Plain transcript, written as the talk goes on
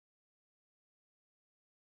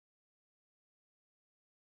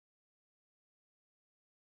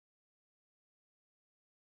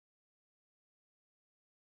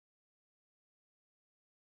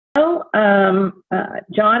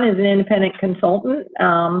John is an independent consultant.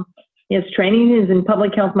 His training is in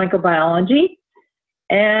public health microbiology,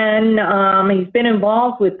 and he's been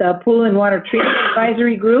involved with the Pool and Water Treatment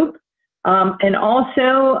Advisory Group, and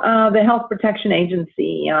also the Health Protection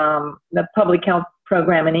Agency, the public health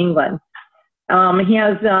program in England. He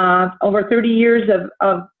has over 30 years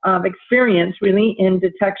of experience, really, in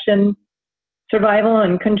detection, survival,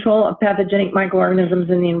 and control of pathogenic microorganisms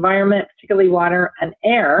in the environment, particularly water and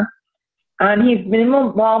air. And he's been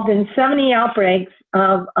involved in 70 outbreaks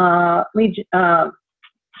of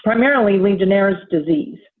primarily Legionnaire's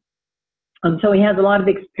disease. So he has a lot of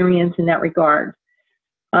experience in that regard.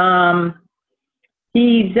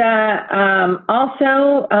 He's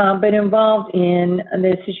also been involved in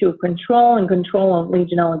this issue of control of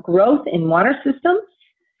Legionella growth in water systems.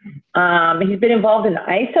 He's been involved in the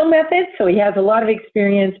ISO methods, so he has a lot of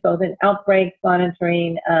experience both in outbreak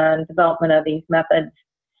monitoring and development of these methods.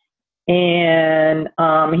 And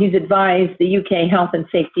he's advised the UK Health and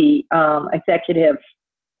Safety Executive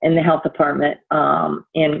in the Health Department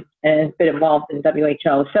and has been involved in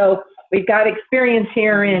WHO. So we've got experience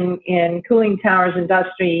here in cooling towers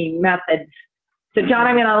industry methods. So John,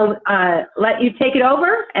 I'm going to let you take it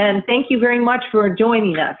over, and thank you very much for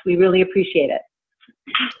joining us. We really appreciate it.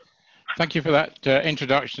 Thank you for that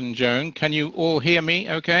introduction, Joan. Can you all hear me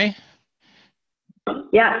okay?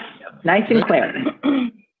 Yes, nice and clear.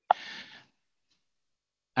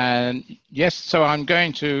 And yes, so I'm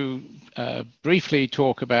going to briefly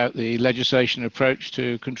talk about the legislation approach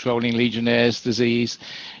to controlling Legionnaire's disease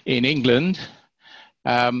in England,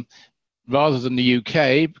 rather than the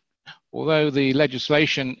UK, although the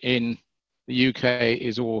legislation in the UK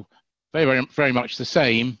is all very much the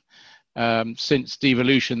same. Since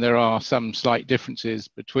devolution, there are some slight differences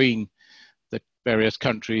between the various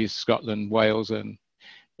countries, Scotland, Wales, and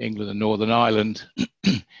England and Northern Ireland,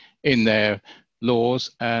 in their laws,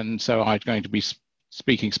 and so I'm going to be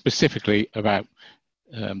speaking specifically about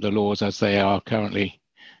the laws as they are currently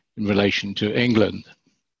in relation to England.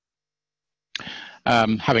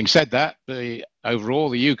 Having said that, overall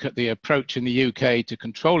the approach in the UK to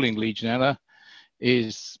controlling Legionella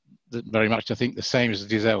is very much, I think, the same as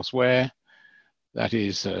it is elsewhere. That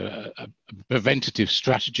is a preventative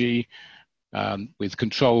strategy with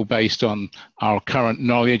control based on our current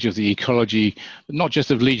knowledge of the ecology, not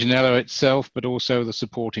just of Legionella itself, but also the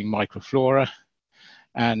supporting microflora,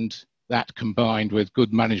 and that combined with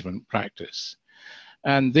good management practice.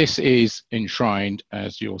 And this is enshrined,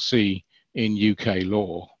 as you'll see, in UK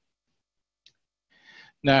law.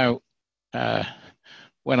 Now,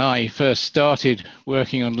 when I first started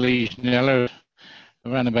working on Legionella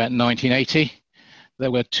around about 1980,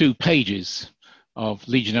 there were 2 pages of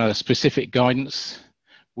Legionella specific guidance,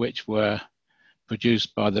 which were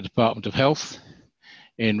produced by the Department of Health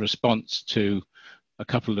in response to a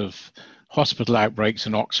couple of hospital outbreaks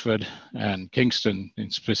in Oxford and Kingston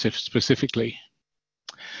specifically.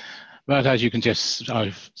 But as you can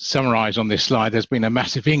I've summarized on this slide, there's been a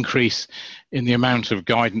massive increase in the amount of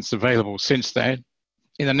guidance available since then.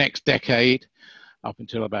 In the next decade, up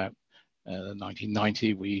until about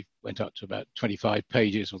 1990, we went up to about 25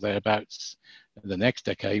 pages or thereabouts. In the next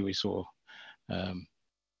decade, we saw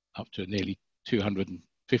up to nearly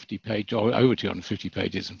 250 pages, or over 250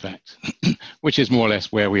 pages, in fact, which is more or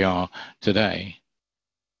less where we are today.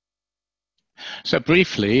 So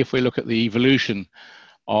briefly, if we look at the evolution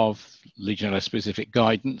of Legionella-specific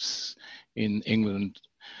guidance in England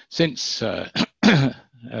since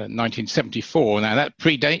 1974, now that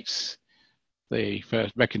predates the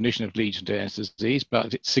first recognition of Legionnaire's disease,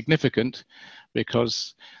 but it's significant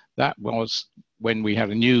because that was when we had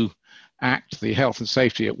a new act, the Health and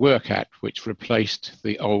Safety at Work Act, which replaced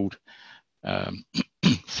the old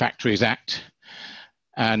Factories Act,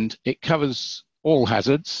 and it covers all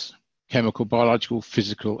hazards: chemical, biological,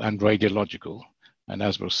 physical, and radiological. And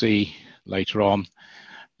as we'll see later on,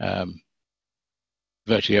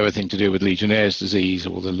 virtually everything to do with Legionnaire's disease,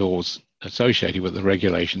 or the laws associated with the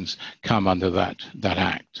regulations, come under that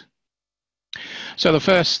act. So the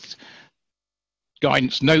first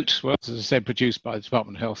guidance note was, as I said, produced by the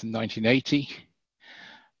Department of Health in 1980.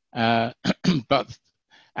 But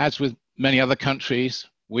as with many other countries,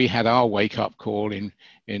 we had our wake-up call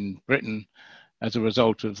in Britain as a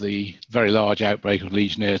result of the very large outbreak of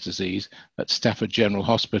Legionnaire's disease at Stafford General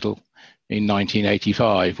Hospital in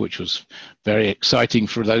 1985, which was very exciting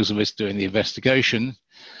for those of us doing the investigation.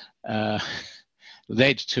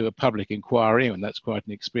 Led to a public inquiry, and that's quite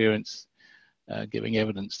an experience, giving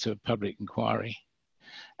evidence to a public inquiry.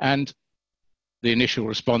 And the initial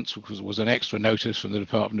response was an extra notice from the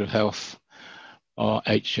Department of Health,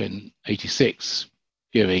 HN 86,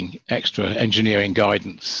 giving extra engineering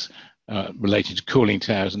guidance related to cooling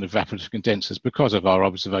towers and evaporative condensers because of our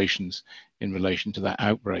observations in relation to that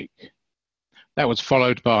outbreak. That was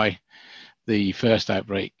followed by the first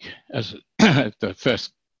outbreak, as the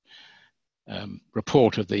first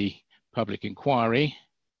report of the public inquiry,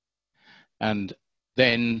 and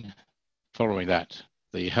then following that,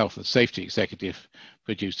 the Health and Safety Executive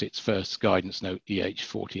produced its first guidance note,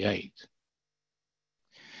 EH48.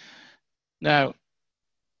 Now,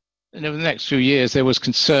 over the next few years, there was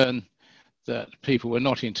concern that people were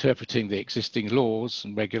not interpreting the existing laws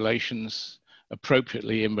and regulations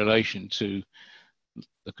appropriately in relation to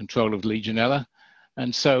the control of Legionella.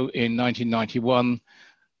 And so in 1991,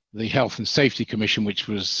 the Health and Safety Commission, which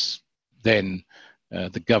was then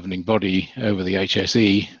the governing body over the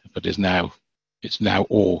HSE, but it's now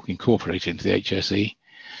all incorporated into the HSE,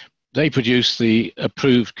 they produced the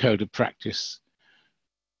approved code of practice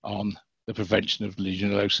on the prevention of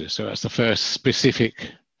Legionellosis. So that's the first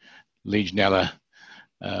specific Legionella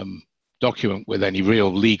document with any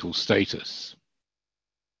real legal status.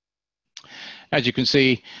 As you can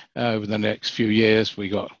see, over the next few years, we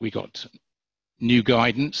got new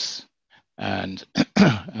guidance and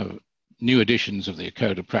new editions of the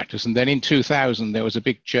code of practice. And then in 2000, there was a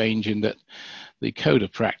big change in that the code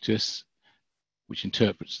of practice, which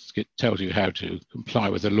tells you how to comply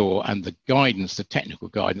with the law, and the guidance, the technical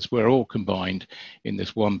guidance, were all combined in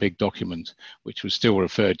this one big document, which was still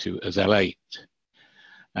referred to as L8,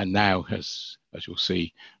 and now has, as you'll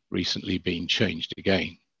see, recently been changed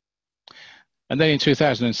again. And then in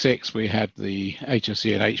 2006, we had the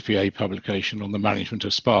HSE and HPA publication on the management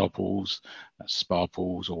of spa pools,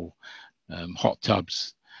 or hot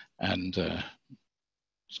tubs, and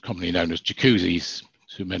it's commonly known as jacuzzis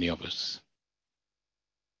to many of us.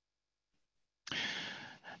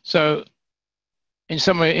 So in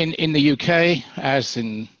the UK, as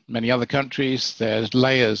in many other countries, there's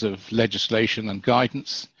layers of legislation and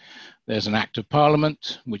guidance. There's an Act of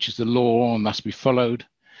Parliament, which is the law and must be followed.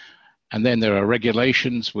 And then there are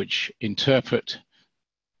regulations which interpret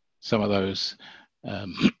some of those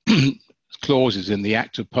clauses in the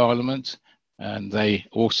Act of Parliament, and they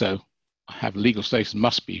also have legal status and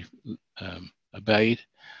must be obeyed.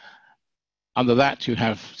 Under that, you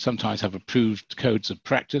sometimes have approved codes of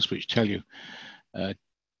practice which tell you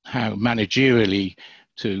how managerially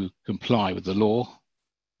to comply with the law.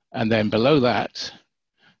 And then below that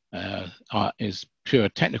is pure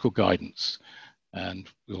technical guidance. And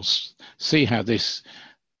we'll see how this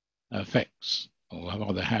affects, or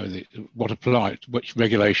rather which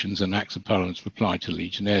regulations and acts of parliament apply to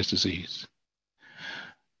Legionnaire's disease.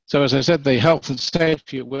 So as I said, the Health and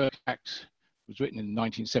Safety at Work Act was written in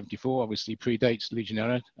 1974, obviously predates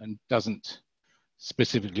Legionella and doesn't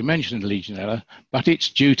specifically mention Legionella, but its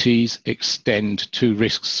duties extend to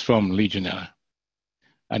risks from Legionella.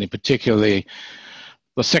 And in particular, the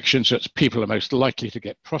sections that people are most likely to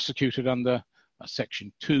get prosecuted under are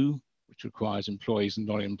Section 2, which requires employees and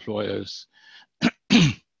non-employers,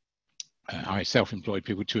 self-employed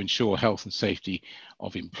people, to ensure health and safety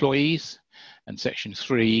of employees, and Section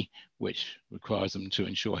 3, which requires them to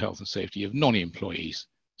ensure health and safety of non-employees,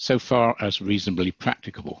 so far as reasonably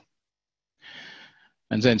practicable.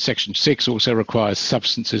 And then Section 6 also requires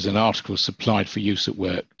substances and articles supplied for use at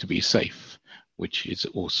work to be safe, which is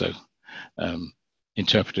also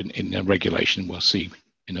interpreted in a regulation we'll see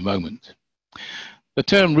in a moment. The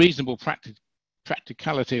term reasonable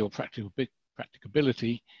practicality or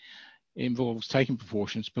practicability involves taking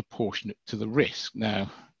precautions proportionate to the risk.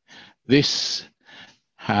 Now, this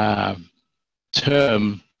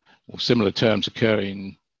term or similar terms occur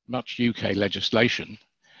in much UK legislation,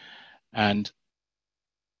 and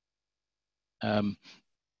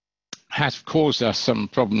has caused us some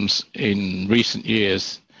problems in recent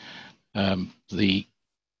years. The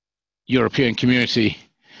European Community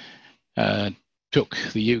took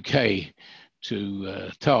the UK to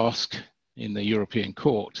task in the European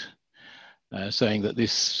Court, saying that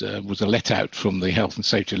this was a let-out from the health and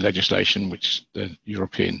safety legislation, which the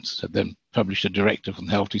Europeans had then published a directive on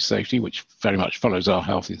healthy safety, which very much follows our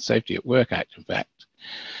Health and Safety at Work Act, in fact.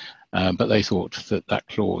 But they thought that that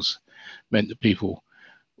clause meant that people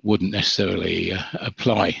wouldn't necessarily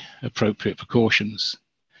apply appropriate precautions.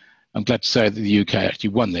 I'm glad to say that the UK actually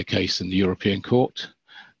won their case in the European Court,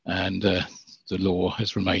 and the law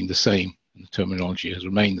has remained the same, and the terminology has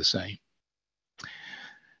remained the same.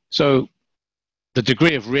 So the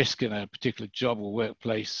degree of risk in a particular job or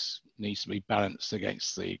workplace needs to be balanced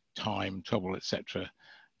against the time, trouble, etc.,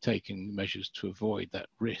 taking measures to avoid that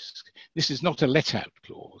risk. This is not a let-out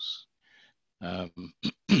clause,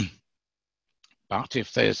 but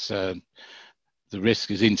if there's the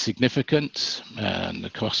risk is insignificant and the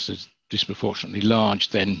cost is disproportionately large,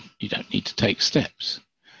 then you don't need to take steps.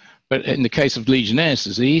 But in the case of Legionnaire's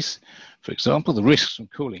disease, for example, the risks from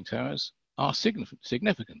cooling towers are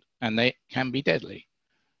significant and they can be deadly.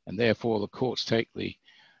 And therefore, the courts take the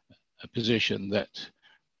position that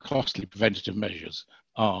costly preventative measures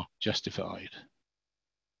are justified.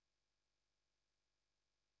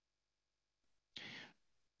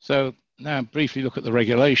 So now briefly look at the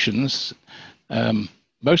regulations.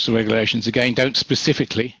 Most of the regulations, again, don't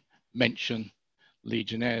specifically mention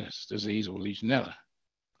Legionnaire's disease or Legionella.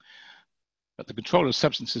 But the Control of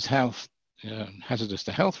Substances Health, Hazardous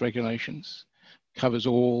to Health regulations covers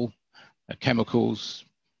all chemicals,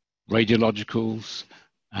 radiologicals,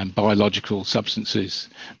 and biological substances.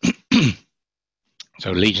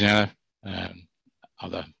 So Legionella and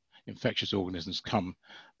other infectious organisms come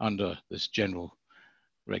under this general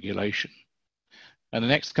regulation. And the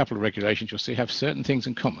next couple of regulations you'll see have certain things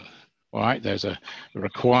in common. All right, there's a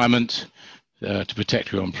requirement to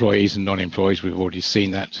protect your employees and non-employees. We've already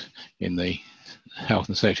seen that in the Health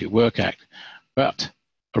and Safety at Work Act, but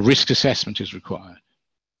a risk assessment is required.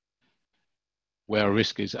 Where a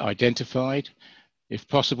risk is identified, if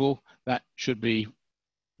possible, that should be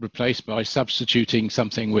replaced by substituting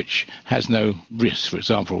something which has no risk. For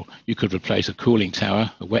example, you could replace a cooling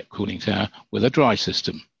tower, a wet cooling tower, with a dry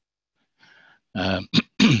system.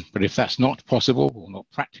 But if that's not possible or not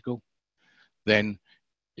practical, then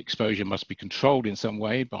exposure must be controlled in some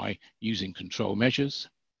way by using control measures,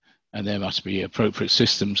 and there must be appropriate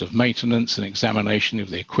systems of maintenance and examination of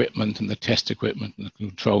the equipment and the test equipment and the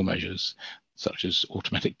control measures, such as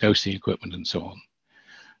automatic dosing equipment and so on.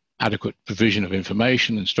 Adequate provision of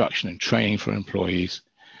information, instruction and training for employees,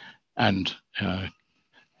 and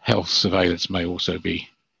health surveillance may also be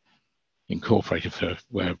incorporated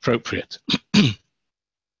where appropriate.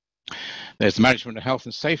 There's the Management of Health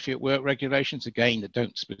and Safety at Work regulations, again, that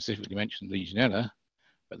don't specifically mention Legionella,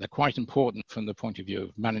 but they're quite important from the point of view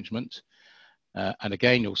of management. And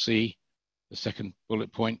again, you'll see the second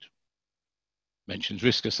bullet point mentions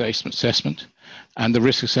risk assessment, and the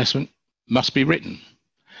risk assessment must be written.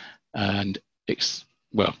 And it's,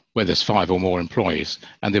 well, where there's 5 or more employees,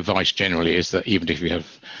 and the advice generally is that even if you have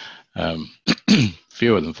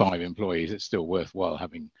fewer than 5 employees, it's still worthwhile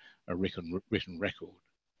having a written record.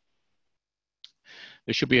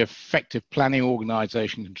 There should be effective planning,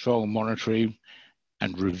 organisation, control, monitoring,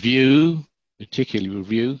 and review, particularly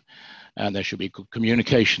review, and there should be good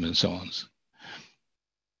communication and so on.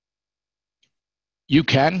 You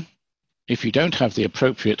can, if you don't have the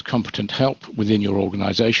appropriate competent help within your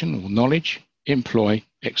organisation or knowledge, employ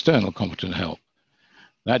external competent help.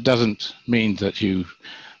 That doesn't mean that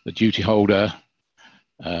the duty holder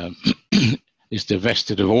is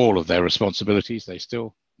divested of all of their responsibilities. They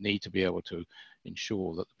still need to be able to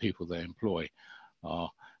ensure that the people they employ are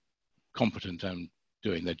competent and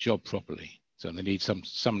doing their job properly. So they need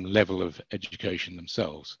some level of education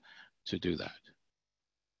themselves to do that.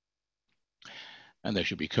 And there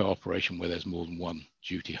should be cooperation where there's more than one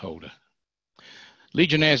duty holder.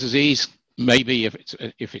 Legionnaire's disease may be,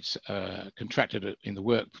 if it's contracted in the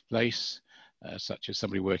workplace, such as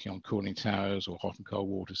somebody working on cooling towers or hot and cold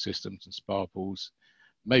water systems and spa pools,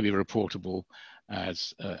 may be reportable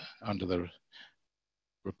as under the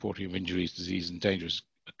Reporting of Injuries, Disease and Dangerous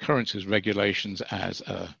Occurrences regulations as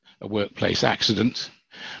a workplace accident.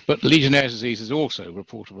 But Legionnaire's disease is also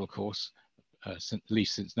reportable, of course, at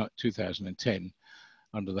least since 2010,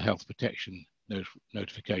 under the health protection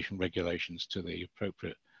notification regulations to the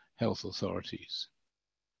appropriate health authorities.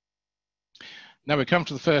 Now we come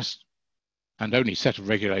to the first and only set of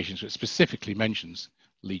regulations which specifically mentions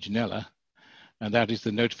Legionella, and that is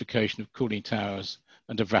the notification of cooling towers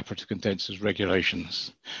and evaporator condensers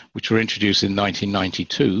regulations, which were introduced in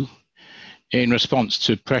 1992 in response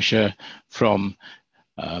to pressure from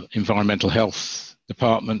environmental health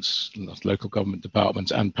departments, local government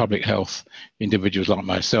departments, and public health individuals like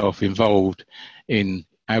myself involved in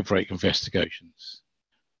outbreak investigations.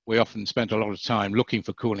 We often spent a lot of time looking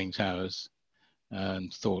for cooling towers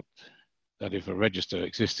and thought that if a register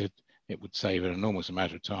existed, it would save an enormous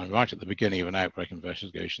amount of time right at the beginning of an outbreak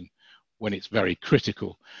investigation, when it's very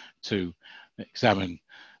critical to examine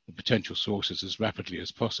the potential sources as rapidly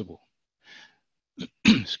as possible.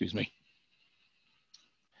 Excuse me.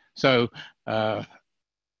 So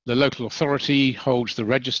the local authority holds the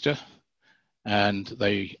register, and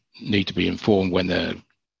they need to be informed when their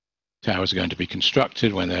towers are going to be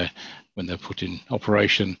constructed, when they're put in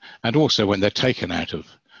operation, and also when they're taken out of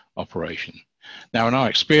operation. Now, in our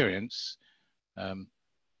experience,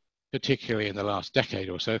 particularly in the last decade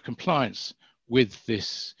or so, compliance with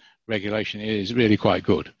this regulation is really quite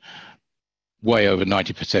good. Way over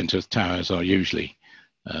 90% of towers are usually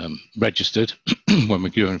registered when we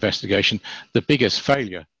do an investigation. The biggest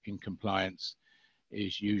failure in compliance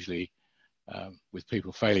is usually with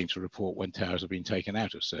people failing to report when towers have been taken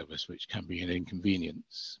out of service, which can be an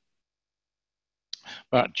inconvenience.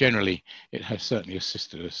 But generally, it has certainly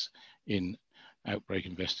assisted us in outbreak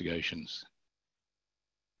investigations.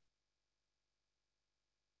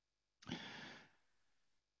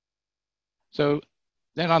 So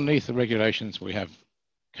then underneath the regulations, we have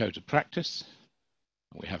code of practice.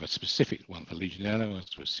 We have a specific one for Legionella,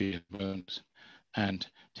 as we'll see in a moment, and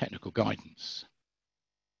technical guidance,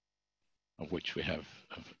 of which we have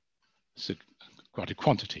quite a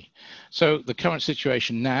quantity. So the current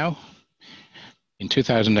situation now, in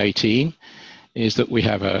 2018, is that we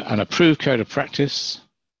have an approved code of practice,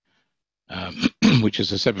 which,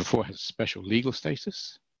 as I said before, has special legal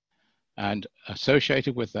status, and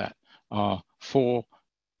associated with that are 4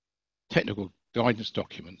 technical guidance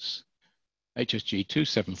documents: HSG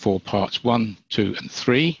 274 parts 1, 2, and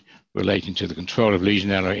 3, relating to the control of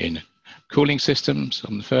Legionella in cooling systems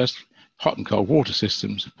on the first, hot and cold water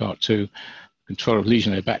systems, part 2, control of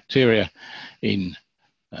Legionella bacteria in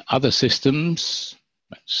other systems,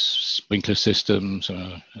 that's sprinkler systems,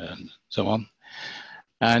 and so on.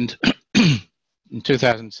 And in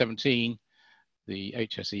 2017, the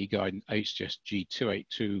HSE guidance, HSG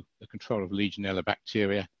 282, the control of Legionella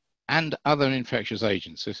bacteria and other infectious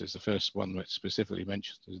agents. This is the first one that specifically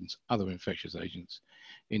mentions other infectious agents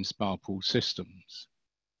in spa pool systems.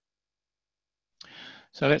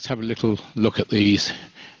 So let's have a little look at these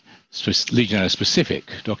Legionella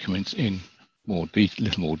specific documents in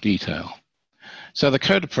little more detail. So the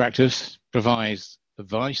code of practice provides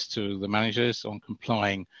advice to the managers on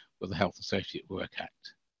complying with the Health and Safety at Work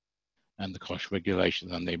Act and the COSH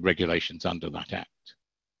regulations and the regulations under that act.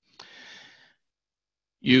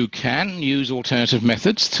 You can use alternative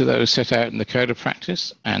methods to those set out in the code of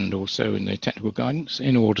practice and also in the technical guidance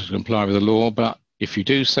in order to comply with the law, but if you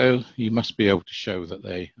do so, you must be able to show that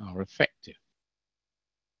they are effective.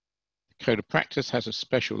 The code of practice has a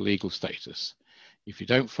special legal status. If you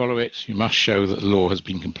don't follow it, you must show that the law has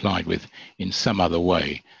been complied with in some other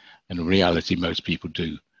way, and in reality, most people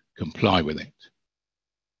do comply with it.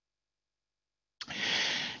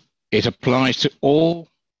 It applies to all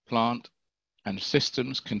plant and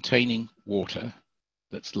systems containing water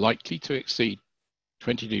that's likely to exceed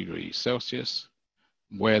 20 degrees Celsius,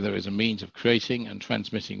 where there is a means of creating and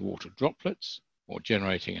transmitting water droplets or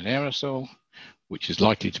generating an aerosol, which is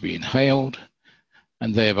likely to be inhaled,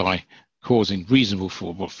 and thereby causing reasonable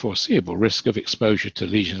foreseeable risk of exposure to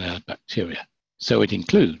Legionella bacteria. So it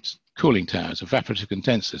includes cooling towers, evaporative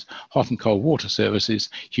condensers, hot and cold water services,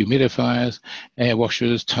 humidifiers, air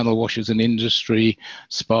washers, tunnel washers in industry,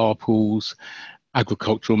 spa pools,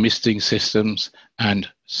 agricultural misting systems, and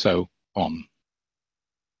so on.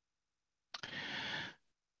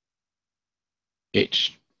 It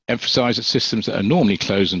emphasizes systems that are normally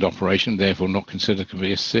closed and operational, therefore not considered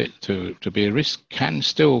to be a risk, can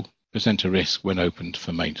still present a risk when opened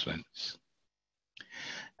for maintenance.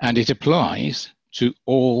 And it applies to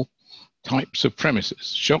all types of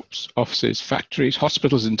premises: shops, offices, factories,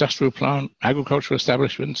 hospitals, industrial plant, agricultural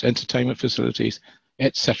establishments, entertainment facilities,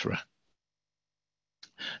 etc.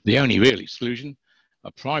 The only real exclusion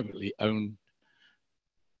are privately owned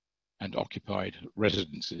and occupied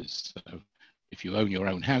residences. So if you own your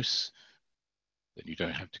own house, then you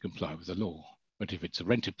don't have to comply with the law. But if it's a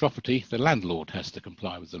rented property, the landlord has to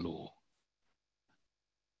comply with the law.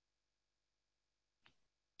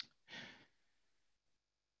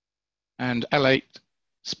 And L8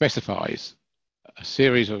 specifies a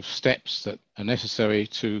series of steps that are necessary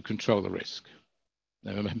to control the risk.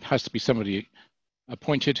 There has to be somebody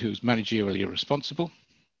appointed who's managerially responsible.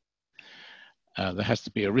 There has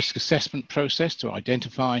to be a risk assessment process to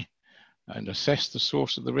identify and assess the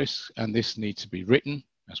source of the risk, and this needs to be written,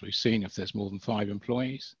 as we've seen, if there's more than 5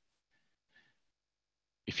 employees.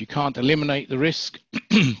 If you can't eliminate the risk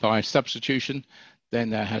by substitution,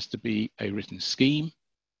 then there has to be a written scheme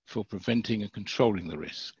for preventing and controlling the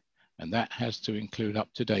risk, and that has to include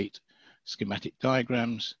up-to-date schematic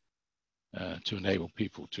diagrams to enable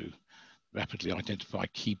people to rapidly identify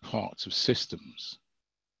key parts of systems.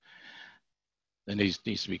 There needs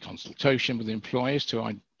to be consultation with employers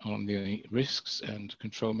on the risks and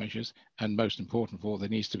control measures, and most important of all, there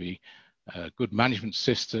needs to be a good management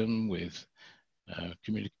system with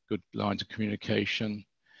good lines of communication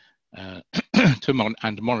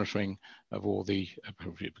and monitoring of all the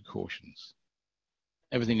appropriate precautions.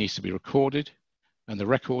 Everything needs to be recorded, and the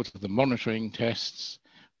records of the monitoring tests,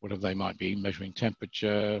 whatever they might be, measuring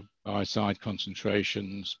temperature, biocide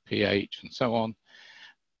concentrations, pH, and so on,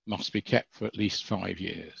 must be kept for at least 5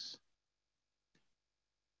 years.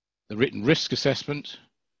 The written risk assessment,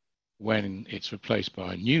 when it's replaced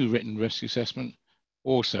by a new written risk assessment,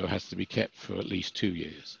 also has to be kept for at least 2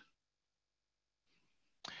 years.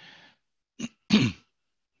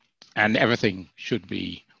 And everything should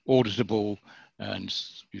be auditable, and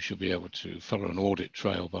you should be able to follow an audit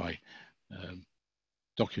trail by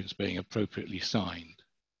documents being appropriately signed.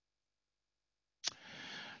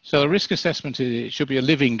 So the risk assessment, it should be a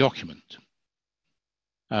living document.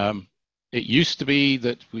 It used to be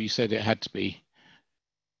that we said it had to be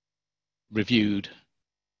reviewed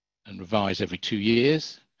and revised every 2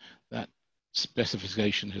 years. That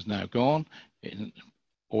specification has now gone.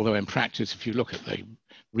 Although in practice, if you look at the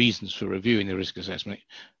reasons for reviewing the risk assessment,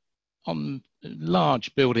 on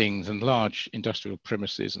large buildings and large industrial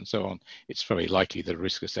premises and so on, it's very likely that a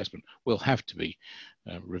risk assessment will have to be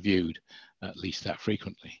reviewed at least that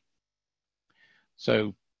frequently.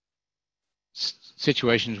 So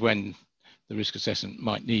situations when the risk assessment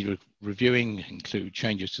might need reviewing include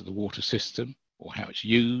changes to the water system or how it's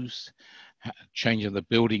used, change in the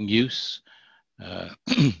building use,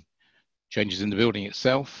 changes in the building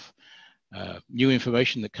itself, new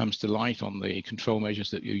information that comes to light on the control measures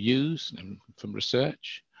that you use from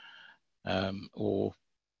research, or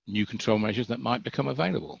new control measures that might become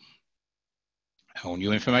available, or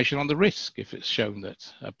new information on the risk if it's shown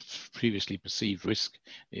that a previously perceived risk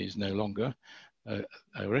is no longer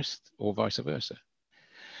a risk, or vice versa.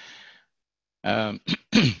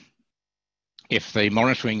 If the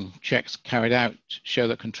monitoring checks carried out show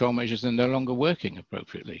that control measures are no longer working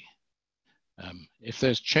appropriately. If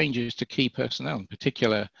there's changes to key personnel, in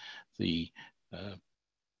particular the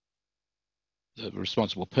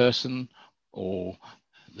responsible person or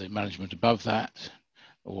the management above that,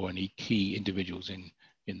 or any key individuals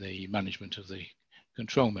in the management of the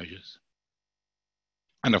control measures.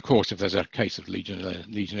 And of course, if there's a case of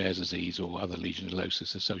Legionnaire's disease or other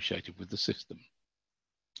legionellosis associated with the system.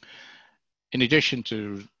 In addition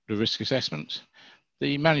to the risk assessment,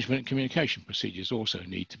 the management and communication procedures also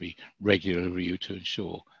need to be regularly reviewed to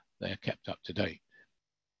ensure they are kept up to date.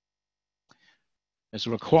 There's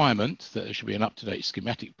a requirement that there should be an up-to-date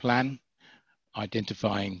schematic plan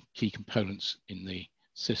identifying key components in the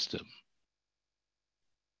system.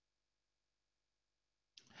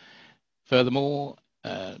 Furthermore,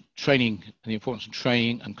 training, the importance of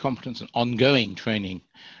training and competence and ongoing training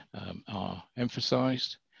are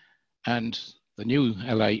emphasized, and the new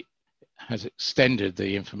LA has extended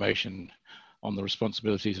the information on the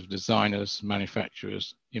responsibilities of designers,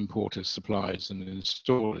 manufacturers, importers, suppliers, and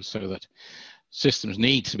installers, so that systems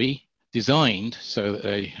need to be designed so that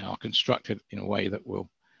they are constructed in a way that will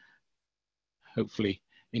hopefully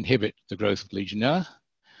inhibit the growth of Legionella,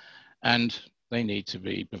 and they need to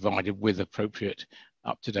be provided with appropriate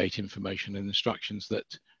up-to-date information and instructions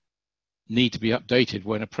that need to be updated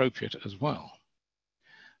when appropriate as well.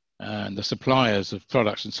 And the suppliers of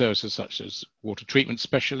products and services such as water treatment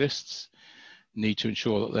specialists need to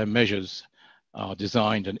ensure that their measures are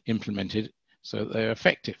designed and implemented so that they're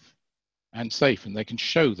effective and safe, and they can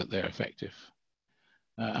show that they're effective.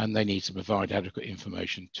 And they need to provide adequate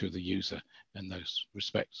information to the user in those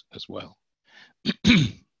respects as well.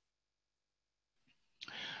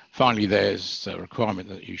 Finally, there's a requirement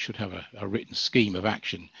that you should have a written scheme of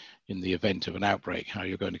action in the event of an outbreak, how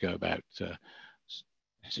you're going to go about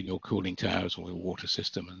setting your cooling towers or your water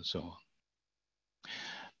system and so on.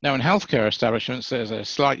 Now, in healthcare establishments, there's a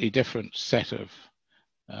slightly different set of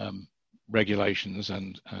regulations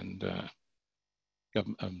and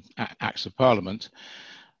acts of parliament.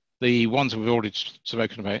 The ones we've already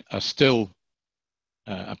spoken about are still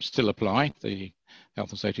apply, the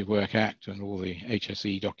Health and Safety of Work Act and all the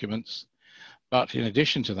HSE documents. But in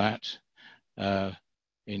addition to that,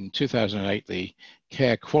 in 2008, the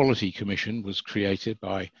Care Quality Commission was created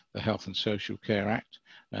by the Health and Social Care Act,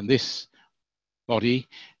 and this body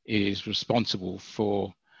is responsible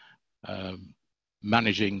for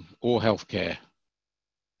managing all healthcare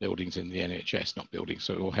buildings in the NHS, not buildings,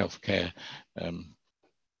 so all healthcare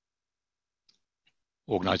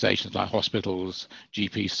organisations like hospitals,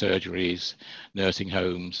 GP surgeries, nursing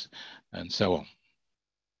homes, and so on.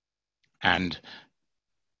 And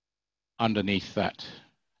underneath that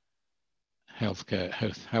Health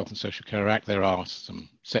and Social Care Act, there are some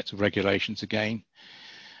sets of regulations again.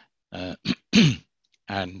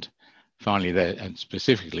 And finally, and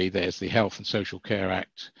specifically, there's the Health and Social Care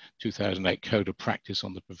Act 2008 Code of Practice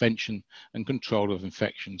on the Prevention and Control of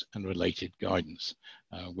Infections and Related Guidance,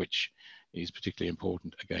 which is particularly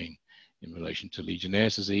important again in relation to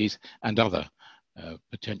Legionnaire's disease and other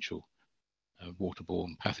potential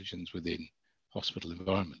waterborne pathogens within hospital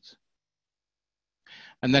environments.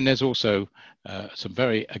 And then there's also some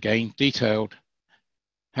very, again, detailed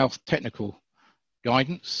health technical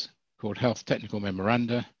guidance called Health Technical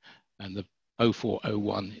Memoranda, and the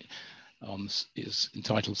 0401 is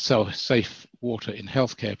entitled Safe Water in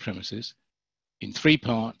Healthcare Premises, in 3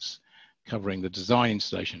 parts, covering the design,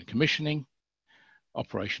 installation and commissioning,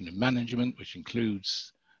 operation and management, which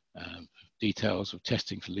includes details of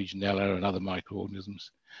testing for Legionella and other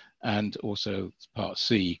microorganisms, and also part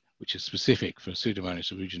C, which is specific for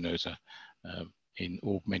Pseudomonas aeruginosa in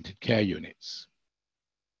augmented care units.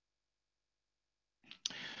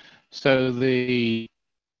 So the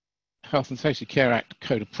Health and Safety Care Act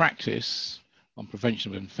Code of Practice on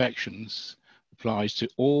prevention of infections applies to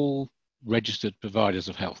all registered providers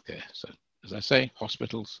of healthcare. So, as I say,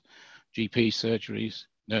 hospitals, GP surgeries,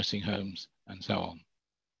 nursing homes, and so on.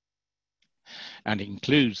 And it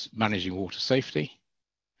includes managing water safety,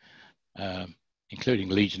 including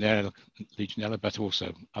Legionella, but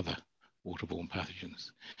also other waterborne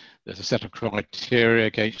pathogens. There's a set of criteria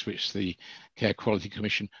against which the Care Quality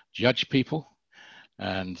Commission judge people,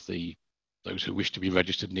 and those who wish to be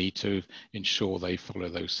registered need to ensure they follow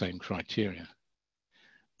those same criteria.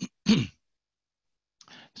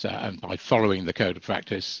 So, and by following the code of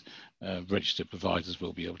practice, registered providers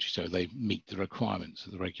will be able to show they meet the requirements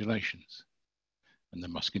of the regulations, and they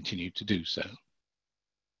must continue to do so.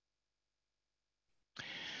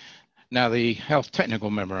 Now, the Health Technical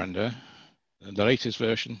Memoranda, the latest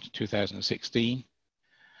version, 2016,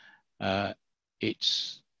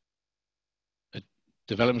 it's a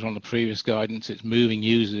development on the previous guidance. It's moving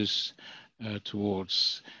users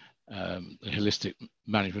towards the holistic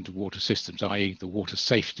management of water systems, i.e. the water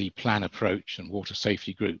safety plan approach and water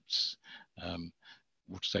safety groups.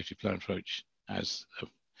 Water safety plan approach as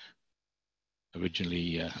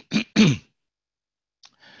originally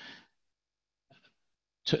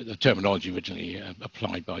the terminology originally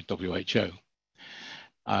applied by WHO.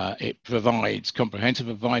 It provides comprehensive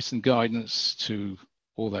advice and guidance to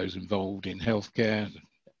all those involved in healthcare,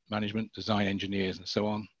 management, design engineers, and so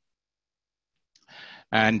on.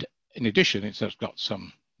 And in addition, it's got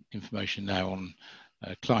some information now on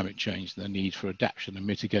climate change and the need for adaptation and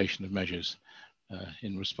mitigation of measures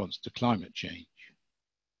in response to climate change.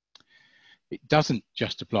 It doesn't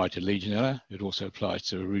just apply to Legionella, it also applies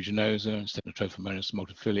to aeruginosa, Stenotrophomonas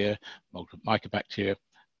multifida, Mycobacteria,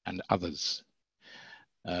 and others.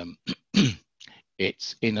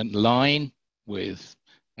 It's in line with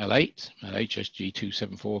L8 and HSG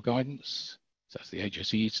 274 guidance. So that's the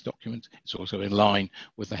HSE's document. It's also in line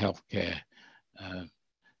with the Healthcare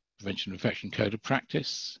Prevention of Infection Code of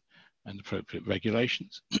Practice and appropriate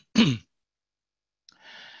regulations.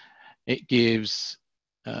 It gives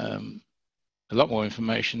a lot more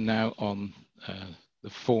information now on the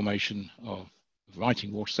formation of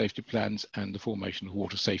writing water safety plans and the formation of a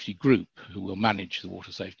water safety group who will manage the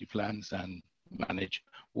water safety plans and manage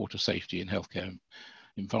water safety in healthcare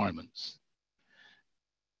environments.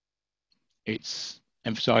 It's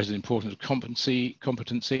emphasized the importance of competency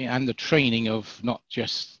and the training of not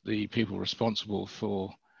just the people responsible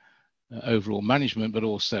for overall management, but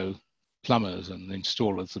also plumbers and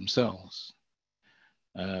installers themselves.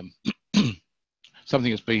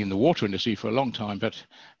 Something that's been in the water industry for a long time, but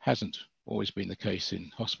hasn't always been the case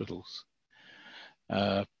in hospitals.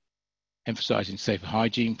 Emphasizing safe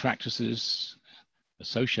hygiene practices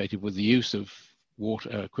associated with the use of water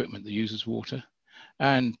equipment that uses water,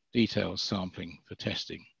 and detailed sampling for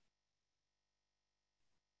testing.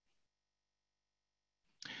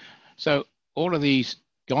 So all of these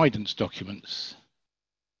guidance documents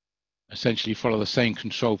essentially follow the same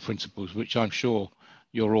control principles, which I'm sure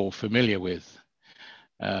you're all familiar with.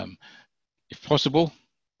 If possible,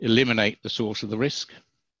 eliminate the source of the risk.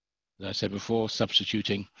 As I said before,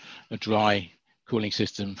 substituting a dry cooling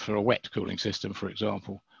system for a wet cooling system, for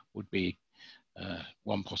example, would be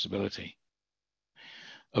one possibility.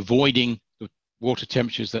 Avoiding the water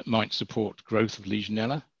temperatures that might support growth of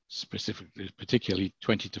Legionella, particularly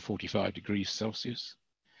 20 to 45 degrees Celsius.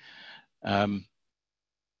 And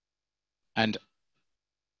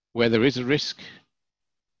where there is a risk,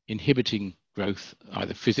 inhibiting growth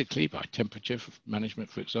either physically by temperature management,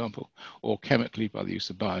 for example, or chemically by the use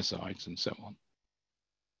of biocides and so on.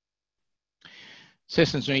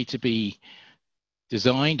 Systems need to be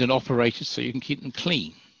designed and operated so you can keep them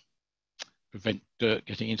clean, prevent dirt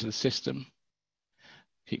getting into the system,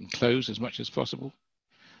 keep them closed as much as possible,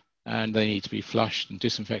 and they need to be flushed and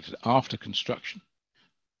disinfected after construction,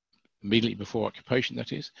 immediately before occupation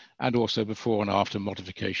that is, and also before and after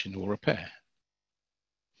modification or repair.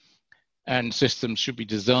 And systems should be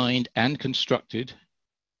designed and constructed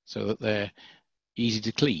so that they're easy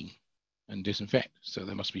to clean and disinfect. So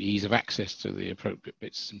there must be ease of access to the appropriate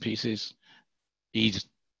bits and pieces,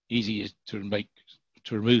 easy to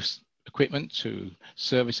remove equipment, to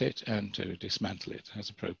service it, and to dismantle it as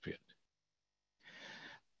appropriate.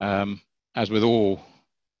 As with all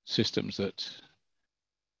systems that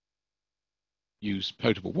use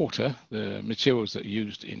potable water, the materials that are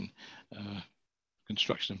used in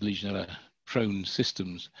construction of Legionella-prone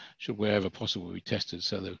systems should, wherever possible, be tested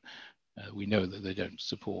so that we know that they don't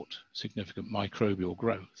support significant microbial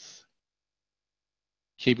growth.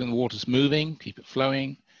 Keeping the waters moving, keep it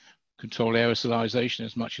flowing, control aerosolization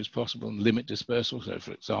as much as possible and limit dispersal. So,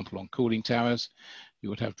 for example, on cooling towers, you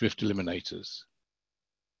would have drift eliminators.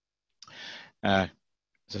 As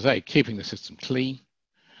I say, keeping the system clean,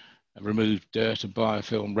 remove dirt and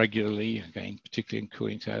biofilm regularly, again, particularly in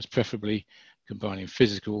cooling towers, preferably combining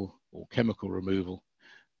physical or chemical removal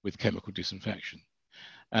with chemical disinfection.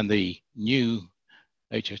 And the new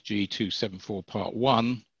HSG 274 Part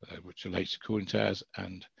 1, which relates to cooling towers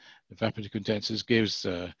and evaporative condensers, gives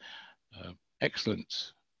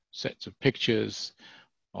excellent sets of pictures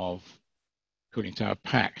of cooling tower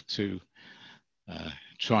pack to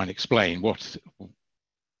try and explain what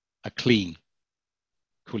a clean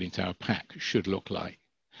cooling tower pack should look like.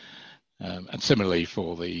 And similarly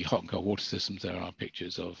for the hot and cold water systems, there are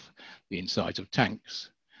pictures of the insides of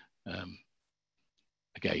tanks,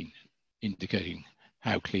 again indicating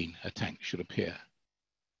how clean a tank should appear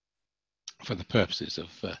for the purposes of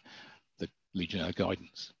the Legionella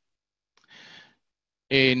guidance.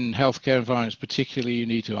 In healthcare environments particularly, you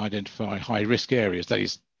need to identify high-risk areas. That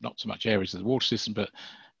is, not so much areas of the water system, but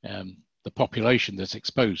the population that's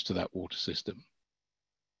exposed to that water system.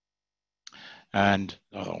 And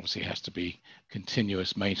obviously it has to be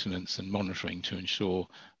continuous maintenance and monitoring to ensure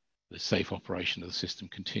the safe operation of the system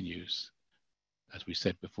continues, as we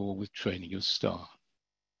said before, with training of staff.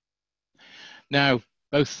 Now,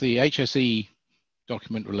 both the HSE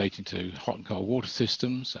document relating to hot and cold water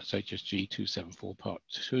systems, that's HSG 274 Part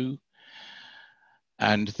 2,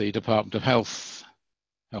 and the Department of Health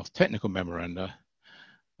Technical Memoranda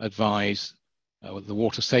advise the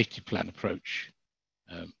water safety plan approach,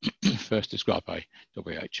 first described by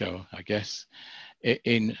WHO, I guess,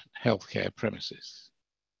 in healthcare premises,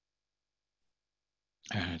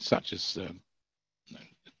 such as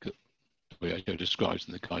WHO describes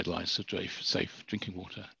in the guidelines for safe drinking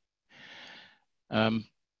water.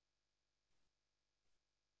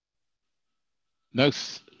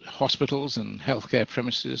 Most hospitals and healthcare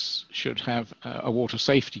premises should have a water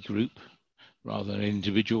safety group rather than an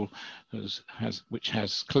individual which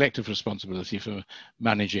has collective responsibility for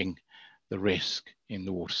managing the risk in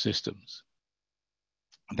the water systems.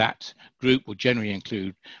 That group will generally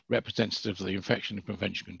include representatives of the infection and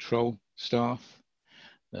prevention control staff,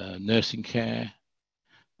 nursing care,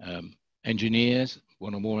 engineers,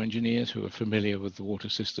 one or more engineers who are familiar with the water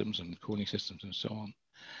systems and cooling systems and so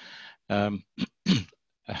on,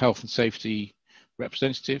 a health and safety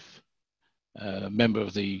representative, a member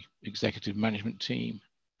of the executive management team,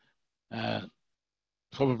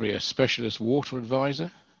 probably a specialist water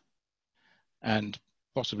advisor, and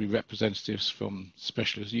possibly representatives from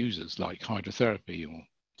specialist users like hydrotherapy or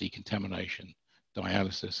decontamination,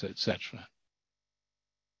 dialysis, etc.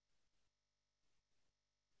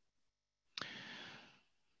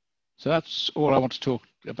 So that's all I want to talk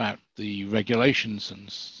about the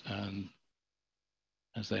regulations and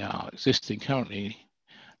as they are existing currently.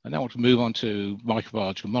 And now I want to move on to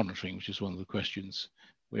microbiological monitoring, which is one of the questions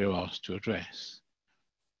we are asked to address.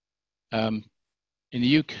 In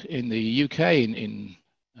the UK, in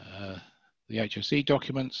the HSE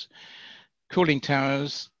documents, cooling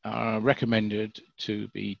towers are recommended to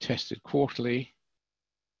be tested quarterly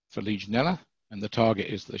for Legionella, and the target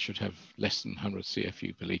is they should have less than 100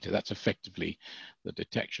 CFU per litre. That's effectively the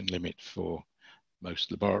detection limit for most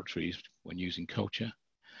laboratories when using culture.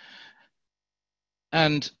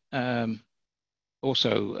 And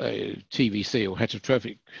also a TVC, or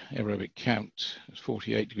heterotrophic aerobic count,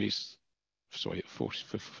 48 degrees, sorry,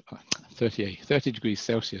 30 degrees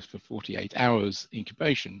Celsius for 48 hours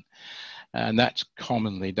incubation. And that's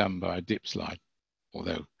commonly done by a dip slide,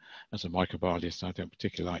 although as a microbiologist, I don't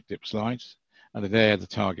particularly like dip slides. And there, the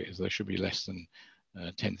target is there should be less than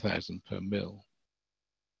 10,000 per mil.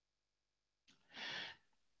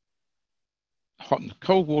 Hot and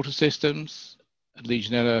cold water systems,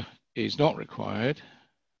 Legionella is not required,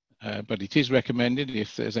 but it is recommended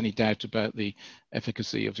if there's any doubt about the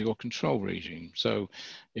efficacy of your control regime. So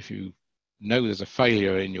if you know there's a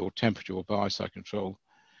failure in your temperature or biocide control,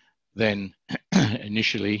 then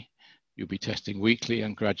initially you'll be testing weekly,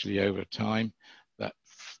 and gradually over time, that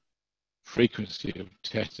frequency of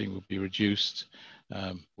testing will be reduced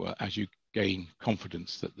well, as you gain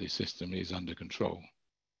confidence that the system is under control.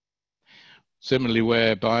 Similarly,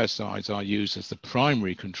 where biocides are used as the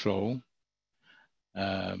primary control,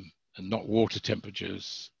 and not water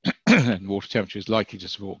temperatures, and water temperature is likely to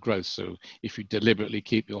support growth. So if you deliberately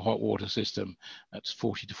keep your hot water system at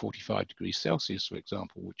 40 to 45 degrees Celsius, for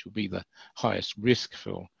example, which will be the highest risk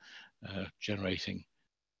for generating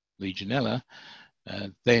Legionella,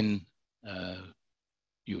 then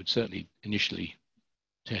you would certainly initially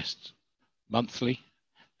test monthly,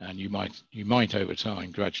 and you might over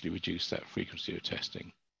time gradually reduce that frequency of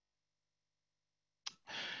testing.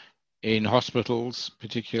 In hospitals,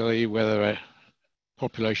 particularly where there are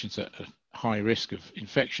populations at a high risk of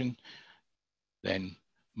infection, then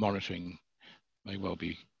monitoring may well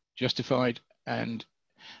be justified. And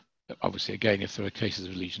obviously, again, if there are cases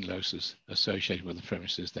of legionellosis associated with the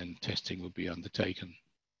premises, then testing will be undertaken.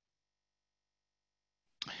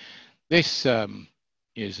 This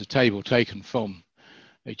is a table taken from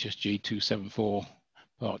HSG 274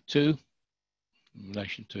 Part 2 in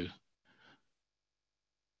relation to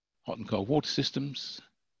hot and cold water systems,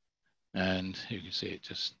 and you can see it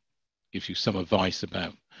just gives you some advice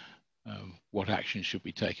about what action should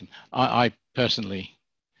be taken. I personally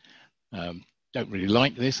don't really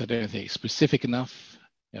like this. I don't think it's specific enough.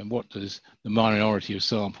 And what does the minority of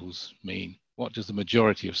samples mean? What does the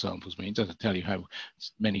majority of samples mean? It doesn't tell you how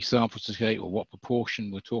many samples to take or what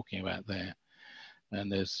proportion we're talking about there.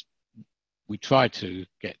 And we tried to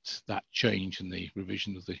get that change in the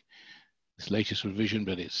revision of this latest revision,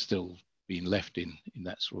 but it's still been left in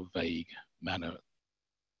that sort of vague manner.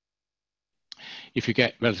 If you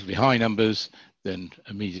get relatively high numbers, then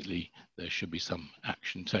immediately there should be some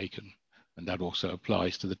action taken. And that also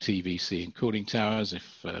applies to the TVC and cooling towers.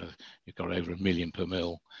 If you've got over 1 million per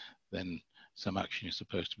mil, then some action is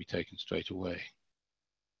supposed to be taken straight away.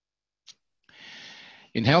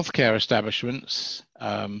 In healthcare establishments,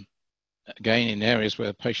 again, in areas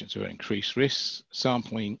where patients are at increased risk,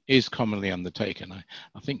 sampling is commonly undertaken.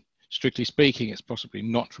 I think, strictly speaking, it's possibly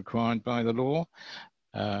not required by the law,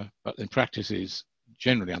 but in practice is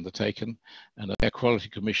generally undertaken, and the Air Quality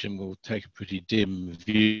Commission will take a pretty dim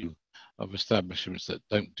view of establishments that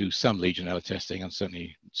don't do some Legionella testing, and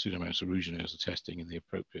certainly Pseudomonas aeruginosa testing in the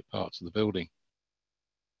appropriate parts of the building.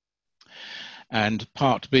 And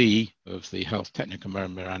Part B of the Health Technical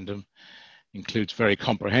Memorandum includes very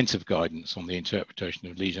comprehensive guidance on the interpretation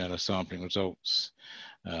of Legionella sampling results,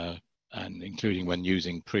 and including when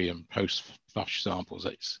using pre and post flush samples.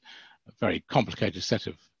 It's a very complicated set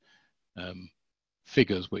of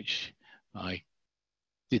figures which I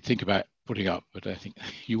did think about putting up, but I think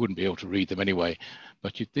you wouldn't be able to read them anyway.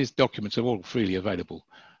 But these documents are all freely available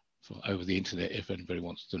over the internet if anybody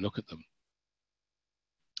wants to look at them.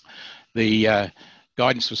 The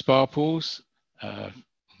guidance for spa pools,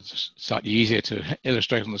 slightly easier to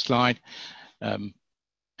illustrate on the slide.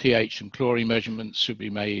 pH and chlorine measurements should be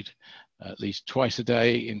made at least twice a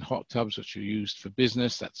day in hot tubs which are used for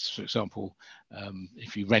business. That's, for example,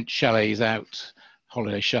 if you rent chalets out,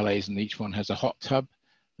 holiday chalets, and each one has a hot tub,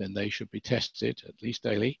 then they should be tested at least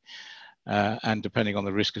daily. And depending on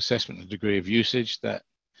the risk assessment and degree of usage, that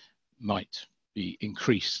might be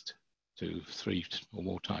increased to 3 or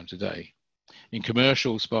more times a day. In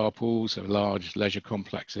commercial spa pools or large leisure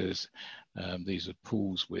complexes, these are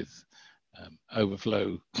pools with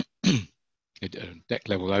overflow, deck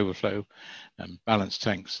level overflow, balance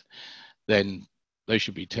tanks, then they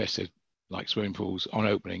should be tested like swimming pools on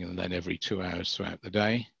opening and then every 2 hours throughout the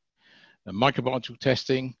day. Microbiological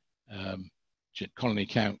testing, colony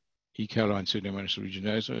count E. coli and Pseudomonas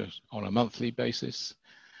aeruginosa on a monthly basis,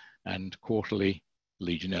 and quarterly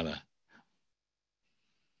Legionella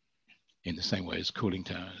in the same way as cooling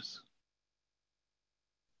towers.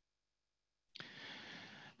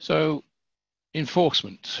 So,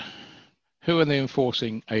 enforcement. Who are the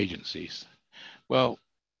enforcing agencies? Well,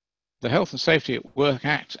 the Health and Safety at Work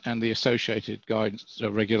Act and the associated guidance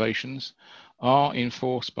regulations are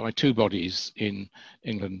enforced by 2 bodies in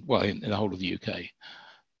England, well, in the whole of the UK.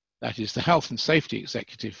 That is the Health and Safety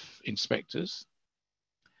Executive Inspectors,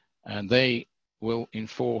 and they will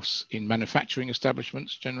enforce in manufacturing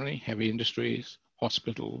establishments, generally, heavy industries,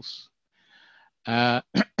 hospitals. And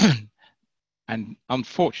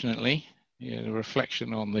unfortunately, a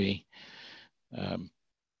reflection on the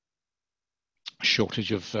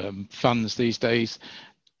shortage of funds these days,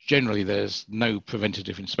 generally there's no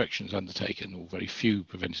preventative inspections undertaken, or very few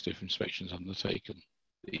preventative inspections undertaken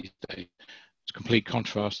these days. It's a complete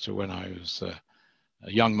contrast to when I was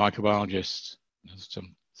a young microbiologist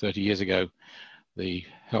some 30 years ago, the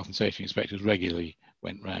health and safety inspectors regularly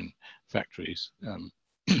went round factories,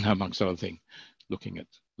 amongst other things, looking at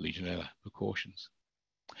Legionella precautions.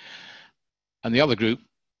 And the other group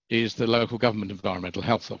is the local government environmental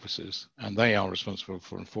health officers, and they are responsible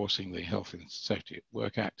for enforcing the Health and Safety at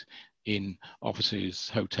Work Act in offices,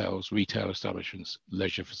 hotels, retail establishments,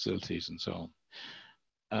 leisure facilities, and so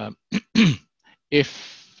on.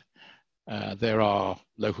 If there are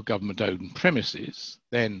local government-owned premises,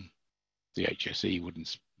 then the HSE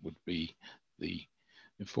would be the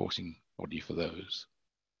enforcing body for those.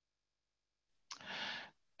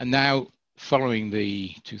 And now, following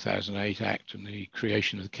the 2008 Act and the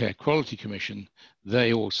creation of the Care Quality Commission,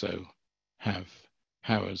 they also have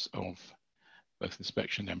powers of both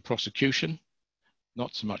inspection and prosecution,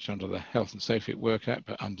 not so much under the Health and Safety at Work Act,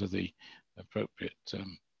 but under the appropriate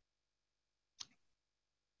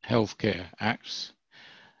healthcare acts.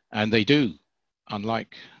 And they do,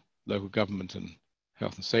 unlike local government and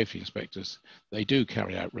health and safety inspectors, they do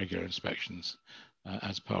carry out regular inspections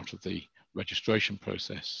as part of the registration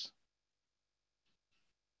process.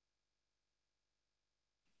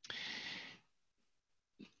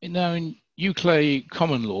 Now, in UK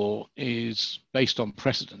common law is based on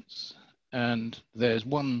precedents, and there's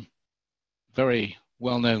one very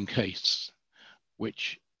well-known case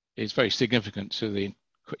which is very significant to the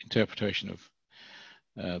interpretation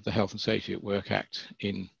of the Health and Safety at Work Act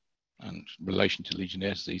in relation to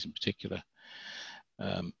Legionnaires' disease in particular,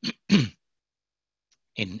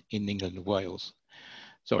 in England and Wales,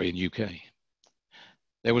 sorry, in UK.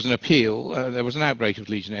 There was an appeal, there was an outbreak of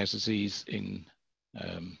Legionnaires' disease in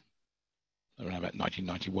around about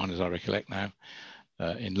 1991, as I recollect now,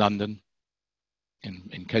 in London,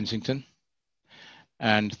 in Kensington,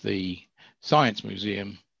 and the Science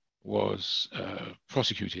Museum was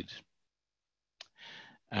prosecuted,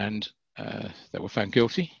 and they were found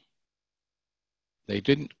guilty. They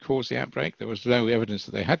didn't cause the outbreak. There was no evidence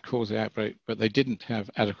that they had caused the outbreak, but they didn't have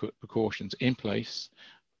adequate precautions in place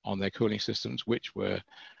on their cooling systems, which were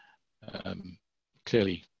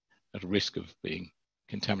clearly at a risk of being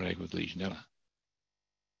contaminated with Legionella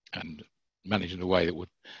and managed in a way that would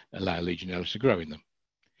allow Legionella to grow in them.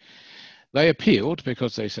 They appealed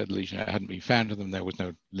because they said Legionella hadn't been found in them, there was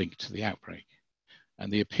no link to the outbreak.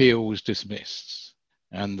 And the appeal was dismissed.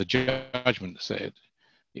 And the judgment said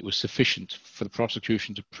it was sufficient for the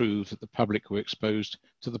prosecution to prove that the public were exposed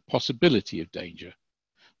to the possibility of danger,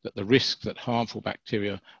 that the risk that harmful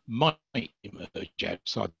bacteria might emerge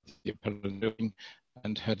outside the appellant building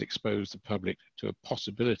and had exposed the public to a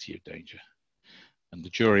possibility of danger. And the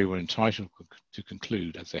jury were entitled to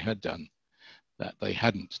conclude, as they had done, that they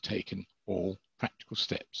hadn't taken all practical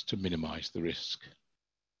steps to minimize the risk.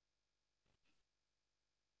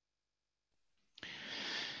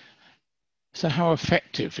 So how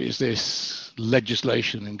effective is this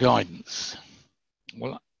legislation and guidance?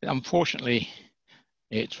 Well, unfortunately,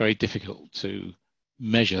 it's very difficult to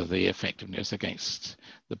measure the effectiveness against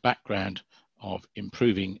the background of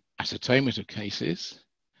improving ascertainment of cases.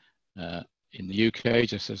 In the UK,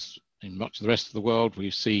 just as in much of the rest of the world,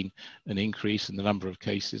 we've seen an increase in the number of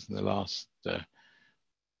cases in the last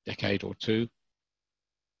decade or two,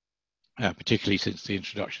 particularly since the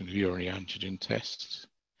introduction of urinary antigen tests.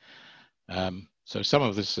 So some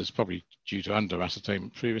of this is probably due to under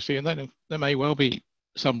ascertainment previously, and then there may well be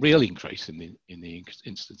some real increase in the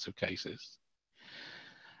instance of cases.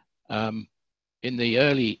 In the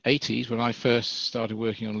early 80s, when I first started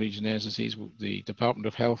working on Legionnaire's disease, the Department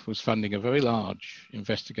of Health was funding a very large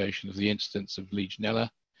investigation of the incidence of Legionella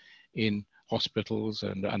in hospitals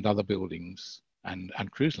and other buildings and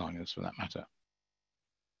cruise liners, for that matter.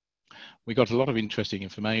 We got a lot of interesting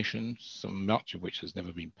information, much of which has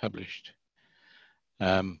never been published.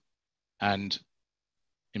 And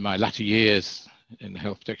in my latter years in the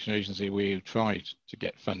Health Protection Agency, we tried to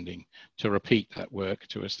get funding to repeat that work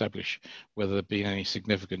to establish whether there'd been any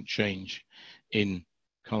significant change in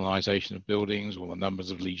colonization of buildings or the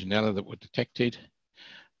numbers of Legionella that were detected.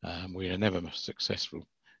 We were never successful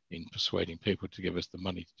in persuading people to give us the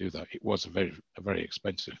money to do that. It was a very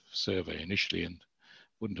expensive survey initially, and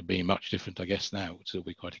wouldn't have been much different, I guess, now. It would still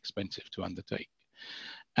be quite expensive to undertake.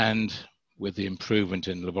 And with the improvement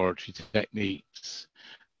in laboratory techniques,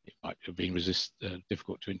 it might have been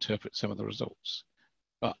difficult to interpret some of the results.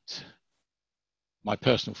 But my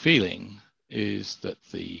personal feeling is that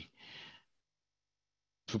the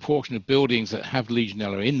proportion of buildings that have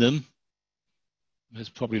Legionella in them has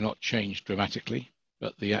probably not changed dramatically,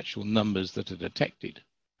 but the actual numbers that are detected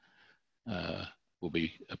will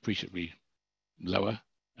be appreciably lower,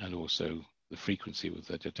 and also the frequency of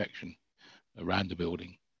the detection around the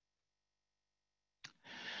building.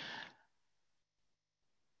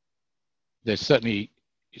 there's certainly,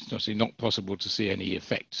 it's obviously not possible to see any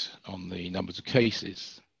effect on the numbers of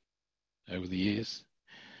cases over the years.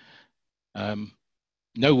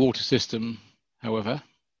 No water system, however,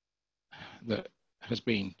 that has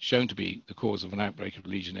been shown to be the cause of an outbreak of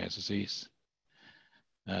Legionnaire's disease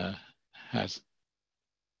has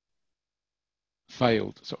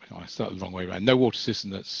failed. Sorry, I started the wrong way around. No water system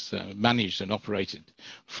that's managed and operated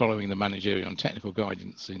following the managerial and technical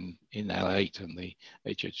guidance in L8 and the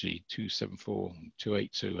HHG 274,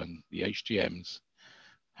 282 and the HGMs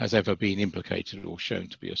has ever been implicated or shown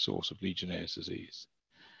to be a source of Legionnaire's disease.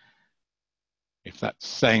 If that's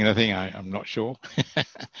saying anything, I'm not sure,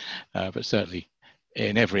 but certainly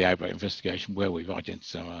in every outbreak investigation where we've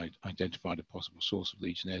identified a possible source of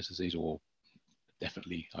Legionnaire's disease, or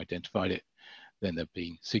definitely identified it, then there have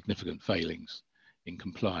been significant failings in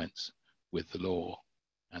compliance with the law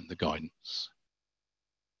and the guidance.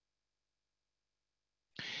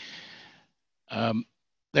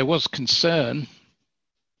 There was concern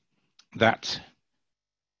that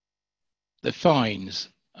the fines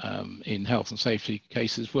in health and safety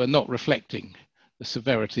cases were not reflecting the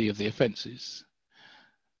severity of the offences.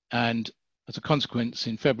 And as a consequence,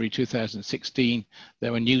 in February 2016,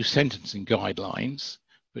 there were new sentencing guidelines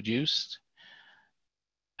produced.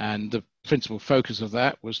 And the principal focus of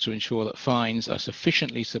that was to ensure that fines are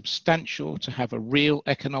sufficiently substantial to have a real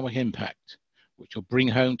economic impact, which will bring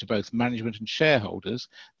home to both management and shareholders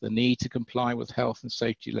the need to comply with health and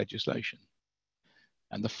safety legislation.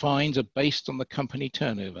 And the fines are based on the company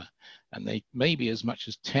turnover, and they may be as much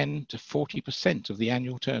as 10 to 40% of the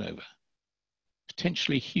annual turnover.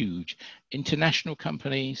 Potentially huge. International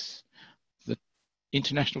companies, the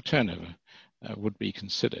international turnover would be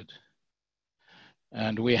considered.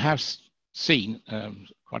 And we have seen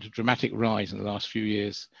quite a dramatic rise in the last few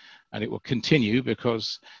years, and it will continue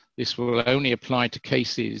because this will only apply to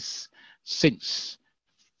cases since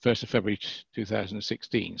 1st of February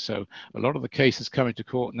 2016. So a lot of the cases coming to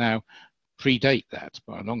court now predate that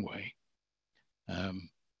by a long way.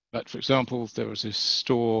 But for example, there was this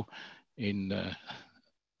store that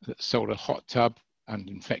sold a hot tub and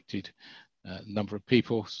infected a number of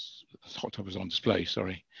people. The hot tub was on display,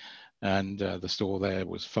 sorry. And the store there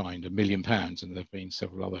was fined £1 million. And there have been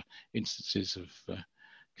several other instances of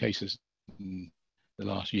cases in the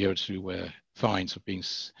last year or two where fines have been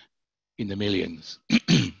in the millions.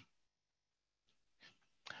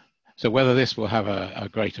 So whether this will have a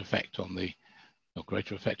greater effect on the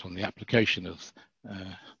application of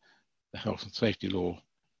the health and safety law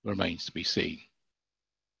remains to be seen.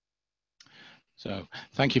 So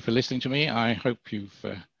thank you for listening to me. I hope you've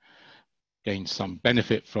gained some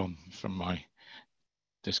benefit from my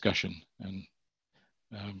discussion, and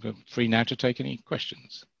I'm free now to take any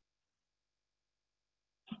questions.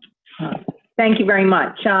 Thank you very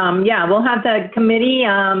much. Yeah, we'll have the committee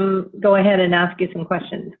go ahead and ask you some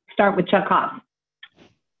questions. Start with Chuck Hoff.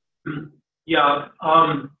 Yeah,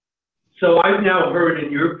 so I've now heard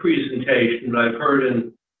in your presentation, I've heard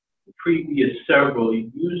in the previous several,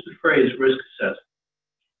 you used the phrase risk assessment.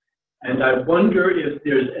 And I wonder if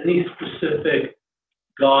there's any specific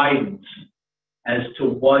guidance as to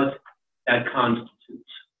what that constitutes.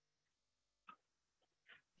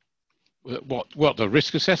 What the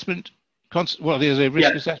risk assessment? What is a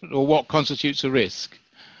risk assessment, or what constitutes a risk?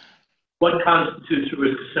 What constitutes a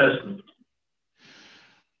risk assessment?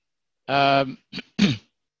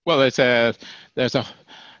 Well,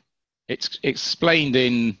 it's explained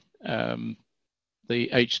in the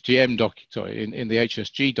HGM in the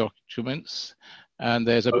HSG documents, and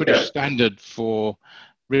there's a British standard for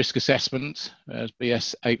risk assessment, as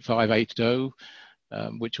BS 8580,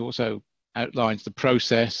 which also outlines the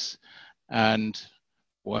process and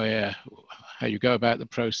how you go about the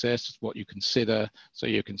process, what you consider. So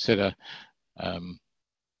you consider, as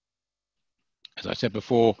I said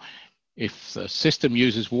before, if the system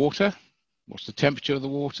uses water, what's the temperature of the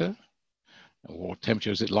water? Or what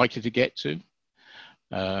temperature is it likely to get to?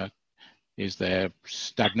 Is there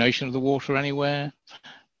stagnation of the water anywhere?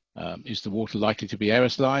 Is the water likely to be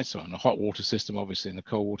aerosolized? So in a hot water system, obviously in the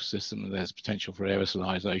cold water system, there's potential for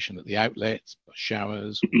aerosolization at the outlets,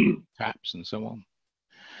 showers, taps, and so on.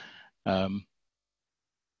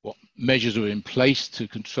 What measures are in place to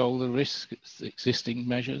control the risk, existing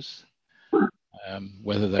measures,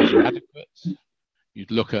 whether those are adequate.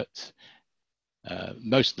 You'd look at,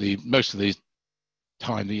 most of these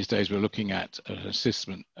time these days, we're looking at a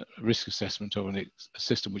risk assessment of a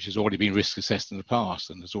system which has already been risk assessed in the past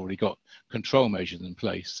and has already got control measures in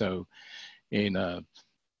place. So in a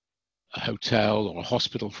hotel or a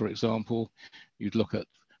hospital, for example, you'd look at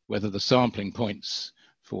whether the sampling points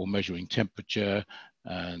for measuring temperature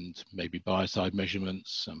and maybe biocide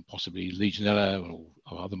measurements and possibly Legionella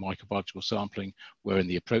or other microbiological sampling were in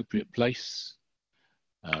the appropriate place,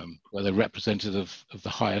 were they representative of the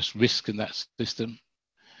highest risk in that system,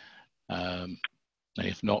 and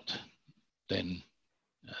if not, then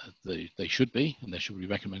they should be, and there should be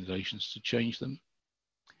recommendations to change them.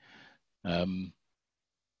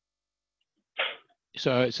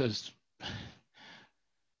 So it says,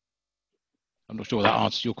 I'm not sure that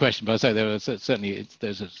answers your question, but I say there are certainly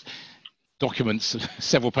there's a documents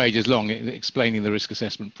several pages long explaining the risk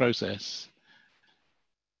assessment process.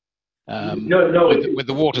 With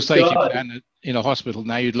the water safety plan in a hospital,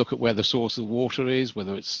 now you'd look at where the source of water is,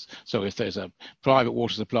 whether it's, so if there's a private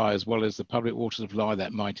water supply as well as the public water supply,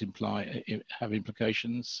 that might have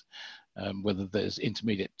implications, whether there's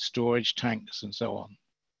intermediate storage tanks and so on.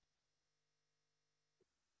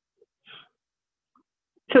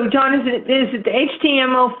 So John, is it the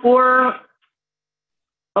HTML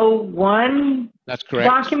 401 That's correct.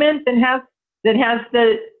 document that has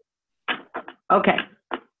the, okay,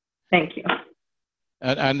 thank you.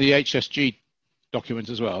 And the HSG document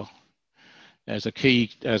as well. There's a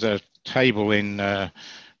table in the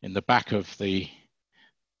back of the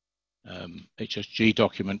HSG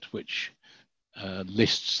document which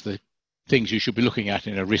lists the things you should be looking at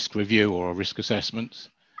in a risk review or a risk assessment.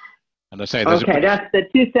 And I say there's okay, that's the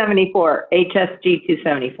 274, HSG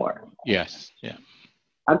 274. Yes, yeah.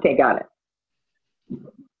 Okay, got it.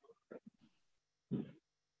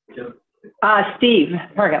 Steve,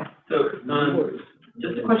 Hargo. So,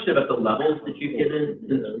 just a question about the levels that you've given.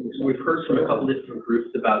 Since we've heard from a couple of different groups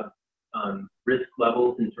about risk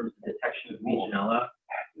levels in terms of detection of Legionella,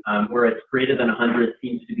 where it's greater than 100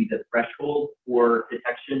 seems to be the threshold for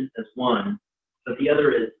detection as one, but the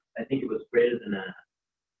other is, I think it was greater than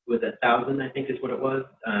 1,000, I think is what it was.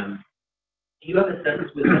 Do you have a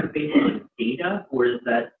sense, was that based on data, or is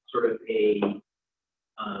that sort of a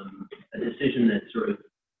decision that's sort of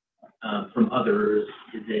from others?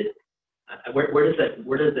 Is it where does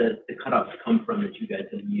the cutoffs come from that you guys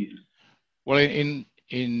have used? Well,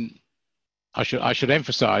 I should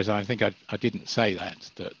emphasize, I think I didn't say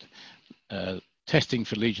that testing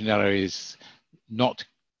for Legionella is not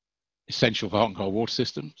essential for hot and cold water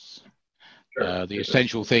systems. Sure. The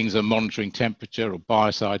essential things are monitoring temperature or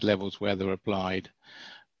biocide levels where they're applied,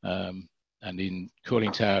 and in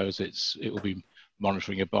cooling towers it will be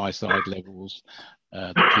monitoring of biocide levels,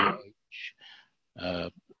 the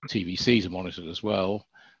pH, TVCs are monitored as well,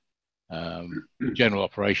 the general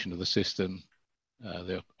operation of the system,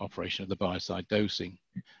 the operation of the biocide dosing.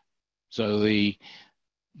 So the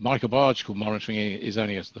microbiological monitoring is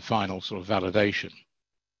only as the final sort of validation.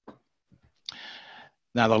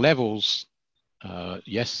 Now the levels,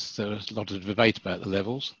 yes, there's a lot of debate about the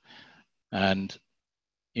levels, and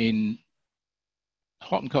in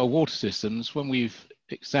hot and cold water systems, when we've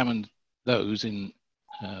examined those in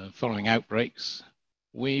following outbreaks,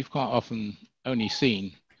 we've quite often only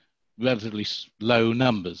seen relatively low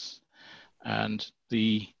numbers, and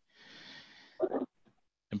the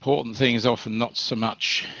important thing is often not so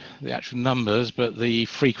much the actual numbers, but the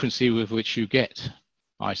frequency with which you get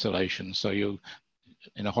isolation. So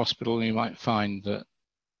in a hospital, you might find that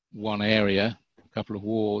one area, a couple of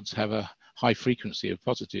wards, have a high frequency of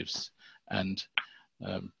positives, and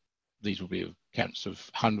these will be counts of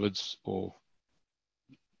hundreds or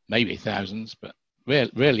maybe thousands, but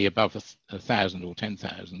rarely above 1,000 or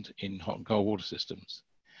 10,000 in hot and cold water systems.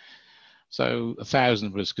 So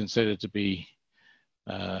 1,000 was considered to be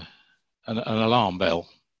an alarm bell.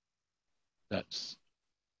 That's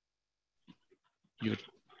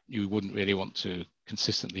you wouldn't really want to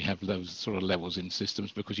consistently have those sort of levels in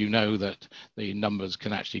systems, because you know that the numbers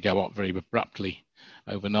can actually go up very abruptly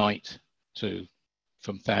overnight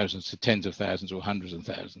from thousands to tens of thousands or hundreds of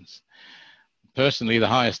thousands. Personally, the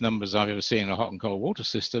highest numbers I've ever seen in a hot and cold water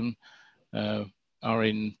system are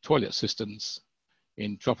in toilet systems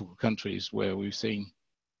in tropical countries, where we've seen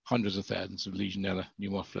hundreds of thousands of Legionella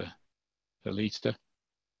pneumophila per litre.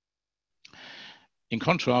 In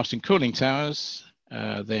contrast, in cooling towers,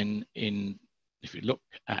 then if you look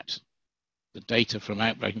at the data from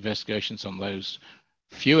outbreak investigations on those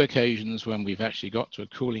few occasions when we've actually got to a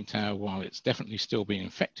cooling tower while it's definitely still been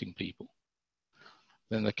infecting people,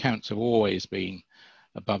 then the counts have always been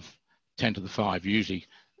above 10 to the 5, usually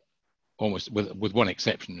almost, with one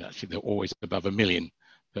exception, actually, they're always above 1 million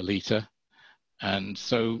per litre. And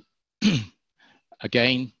so,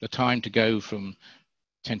 again, the time to go from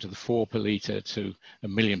 10 to the 4 per litre to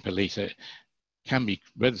 1 million per litre can be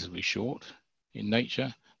relatively short in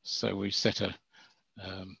nature. So we set a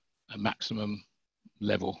maximum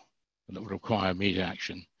level that would require immediate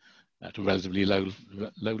action at a relatively low,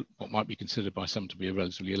 what might be considered by some to be a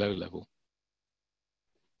relatively low level.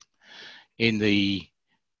 In the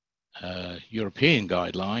European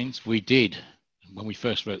guidelines, we did, when we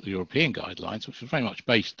first wrote the European guidelines, which was very much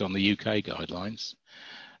based on the UK guidelines,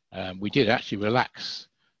 we did actually relax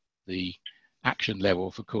the action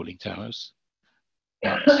level for cooling towers.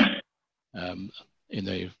 But in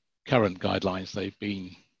the current guidelines, they've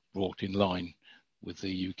been brought in line with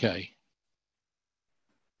the UK.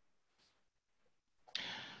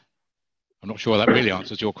 I'm not sure that really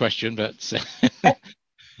answers your question, but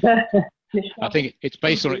I think it's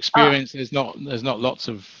based on experience. There's not lots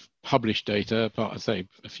of published data, apart, I'd say,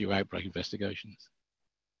 a few outbreak investigations.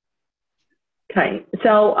 Okay,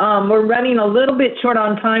 so we're running a little bit short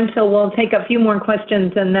on time, so we'll take a few more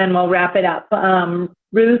questions and then we'll wrap it up.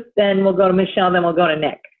 Ruth, then we'll go to Michelle, then we'll go to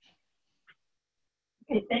Nick.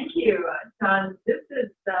 Okay, thank you, John. This is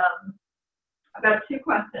about two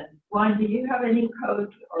questions. One, do you have any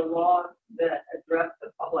codes or laws that address the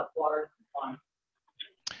public water supply?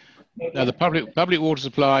 Now, the public water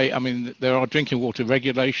supply, I mean, there are drinking water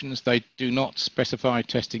regulations. They do not specify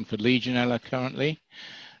testing for Legionella currently.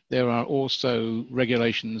 There are also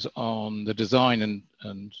regulations on the design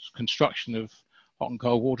and construction of hot and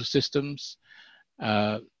cold water systems.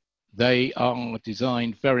 They are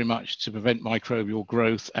designed very much to prevent microbial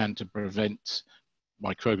growth and to prevent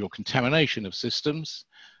microbial contamination of systems.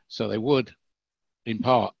 So they would, in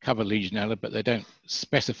part, cover Legionella, but they don't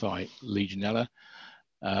specify Legionella.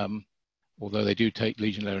 Although they do take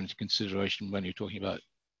Legionella into consideration when you're talking about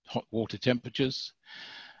hot water temperatures.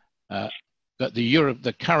 But the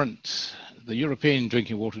European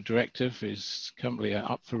Drinking Water Directive is currently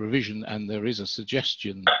up for revision, and there is a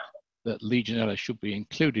suggestion that Legionella should be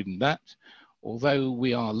included in that. Although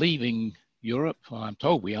we are leaving Europe, well, I'm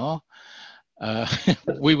told we are,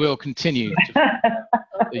 we will continue to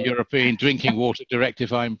the European Drinking Water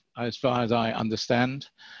Directive, as far as I understand.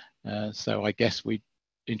 So I guess we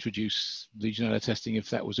introduce Legionella testing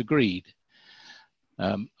if that was agreed.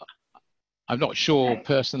 I'm not sure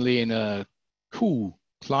personally in a cool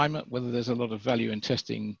climate whether there's a lot of value in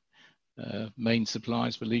testing main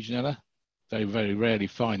supplies for Legionella. Very, very rarely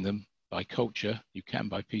find them by culture. You can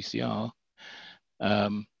by PCR.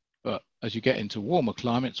 But as you get into warmer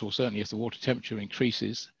climates, or certainly if the water temperature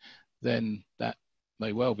increases, then that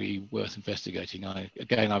may well be worth investigating.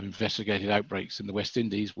 Again, I've investigated outbreaks in the West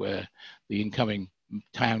Indies where the incoming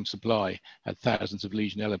town supply had thousands of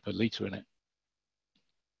Legionella per litre in it.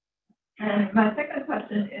 And my second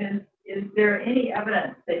question is there any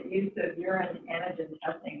evidence that use of urine antigen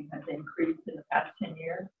testing has increased in the past 10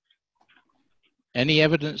 years? Any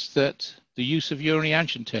evidence that the use of urinary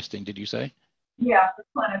antigen testing, did you say? Yeah, for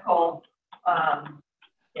clinical,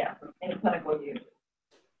 in clinical use.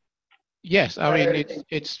 Yes, I mean,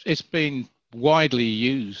 it's been widely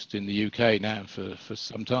used in the UK now for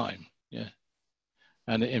some time, yeah.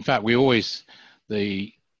 And in fact,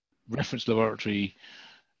 the reference laboratory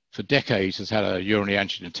for decades has had a urinary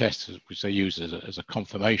antigen test, which they use as a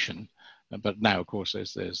confirmation. But now, of course,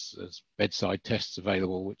 there's bedside tests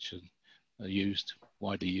available, which are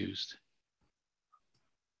widely used.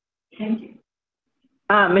 Thank you.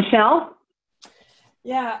 Michelle?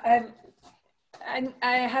 Yeah,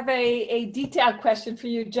 I have a detailed question for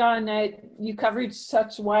you, John. You covered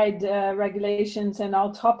such wide regulations and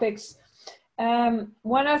all topics.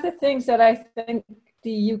 One of the things that I think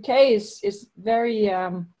the UK is very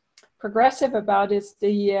progressive about is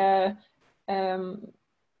the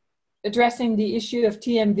addressing the issue of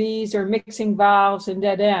TMVs or mixing valves and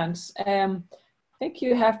dead ends. I think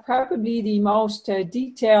you have probably the most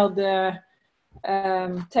detailed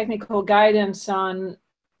technical guidance on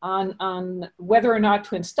whether or not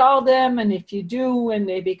to install them, and if you do and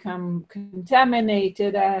they become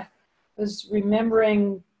contaminated. I was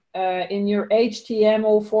remembering in your HTM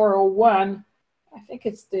 0401, I think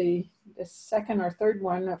it's the second or third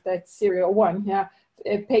one of that serial one, yeah,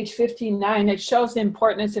 page 59, it shows the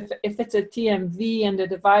importance if it's a TMV and the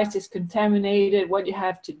device is contaminated, what you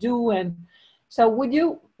have to do. And so would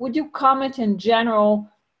you comment in general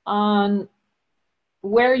on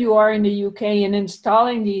where you are in the UK in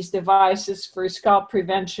installing these devices for scalp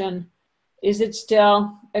prevention? Is it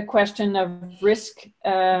still a question of risk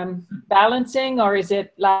balancing, or is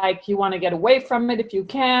it like you want to get away from it if you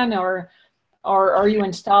can, or are you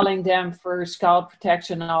installing them for scalp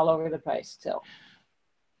protection all over the place still?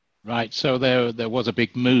 Right, so there was a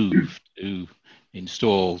big move to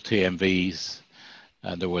install TMVs,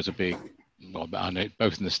 and there was a big, well,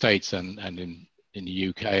 both in the States and in the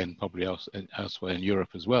UK and probably elsewhere in Europe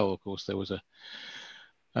as well. Of course, there was a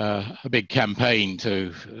big campaign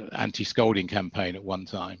anti-scalding campaign at one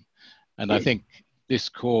time. And I think this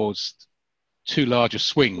caused too large a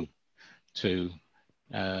swing to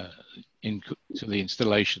the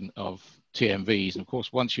installation of TMVs. And of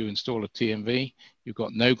course, once you install a TMV, you've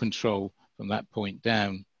got no control from that point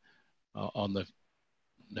down on the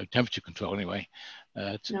no temperature control anyway,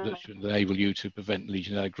 that should enable you to prevent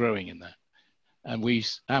Legionella growing in there. And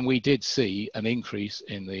we did see an increase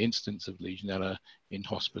in the incidence of Legionella in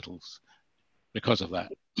hospitals because of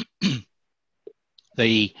that.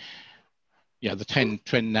 The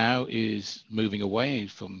trend now is moving away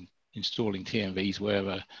from installing TMVs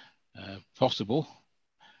wherever possible,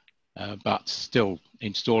 but still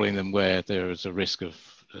installing them where there is a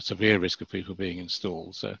severe risk of people being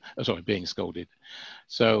being scalded.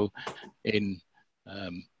 So in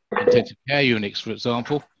intensive care units, for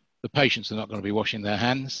example, the patients are not going to be washing their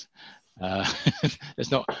hands.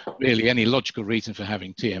 There's not really any logical reason for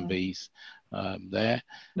having TMVs there.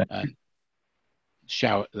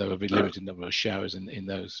 There will be limited number of showers in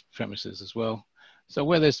those premises as well. So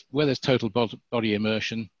where there's total body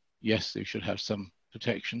immersion, yes, you should have some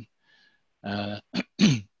protection.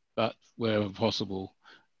 But wherever possible,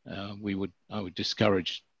 I would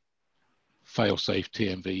discourage fail-safe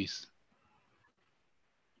TMVs.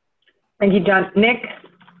 Thank you, John. Nick?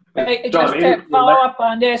 Just to follow up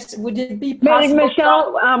on this, would it be possible?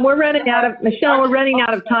 Michelle, we're running out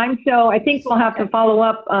of time, so I think we'll have to follow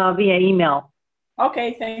up via email.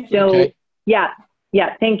 Okay, thank you. So, okay. yeah,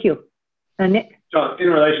 thank you. Nick? John, in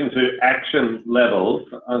relation to action levels,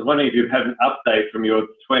 I was wondering if you've had an update from your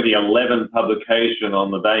 2011 publication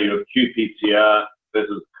on the value of qPCR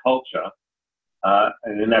versus culture.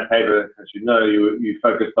 And in that paper, as you know, you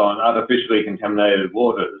focused on artificially contaminated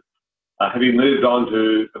waters. Have you moved on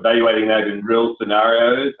to evaluating that in real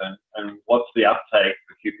scenarios, and what's the uptake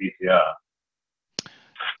for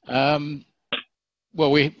qPCR?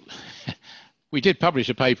 Well, we did publish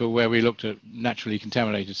a paper where we looked at naturally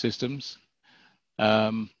contaminated systems,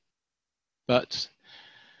 but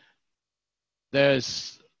the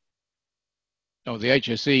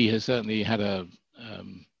HSE has certainly had a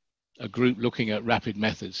group looking at rapid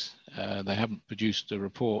methods. They haven't produced a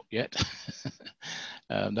report yet.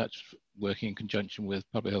 That's working in conjunction with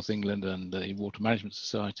Public Health England and the Water Management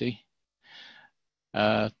Society.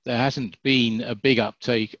 There hasn't been a big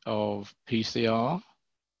uptake of PCR,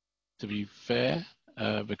 to be fair,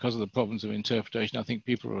 because of the problems of interpretation. I think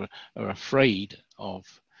people are afraid of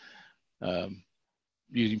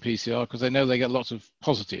using PCR because they know they get lots of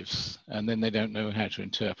positives and then they don't know how to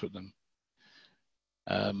interpret them.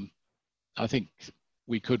 I think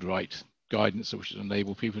we could write guidance which would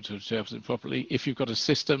enable people to interpret it properly. If you've got a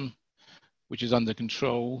system which is under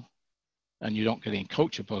control and you're not getting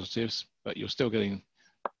culture positives, but you're still getting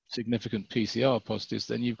significant PCR positives,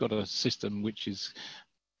 then you've got a system which is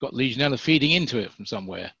got Legionella feeding into it from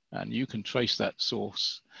somewhere, and you can trace that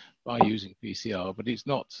source by using PCR, but it's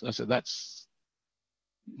not, as I said, that's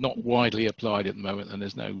not widely applied at the moment, and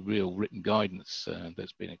there's no real written guidance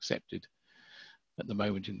that's been accepted at the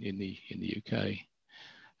moment in the UK.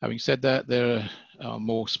 Having said that, there are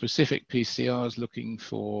more specific PCRs looking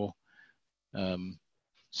for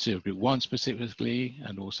serogroup 1 specifically,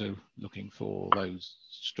 and also looking for those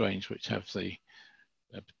strains which have the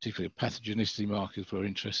particularly pathogenicity markers we're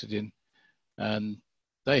interested in, and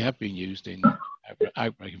they have been used in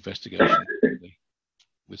outbreak investigation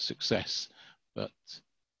with success, but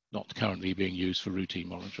not currently being used for routine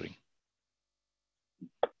monitoring.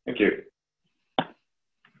 Thank you.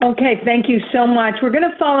 Okay, thank you so much. We're going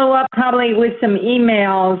to follow up probably with some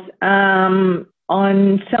emails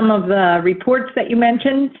on some of the reports that you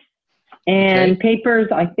mentioned and papers.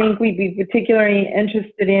 I think we'd be particularly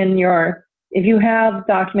interested in if you have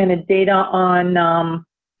documented data on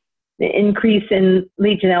the increase in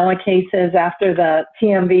Legionella cases after the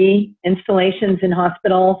TMV installations in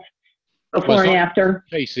hospitals, before and after.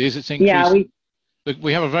 Cases, it's increased. Yeah,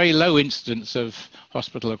 we have a very low incidence of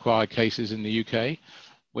hospital-acquired cases in the UK.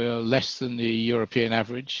 We're less than the European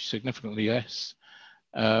average, significantly less.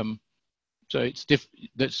 So it's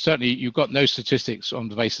that's certainly, you've got no statistics on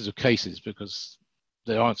the basis of cases because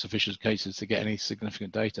there aren't sufficient cases to get any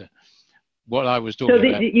significant data. What I was talking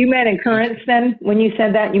about. So you meant occurrence then? When you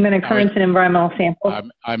said that, you meant occurrence in environmental samples?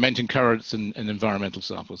 I meant occurrence in environmental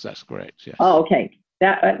samples, that's correct, yes. Oh, okay.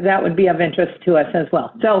 That would be of interest to us as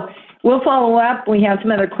well. So we'll follow up. We have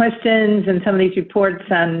some other questions and some of these reports,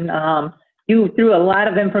 and you threw a lot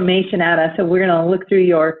of information at us, so we're going to look through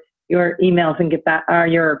your emails and get back, or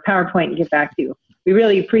your PowerPoint and get back to you. We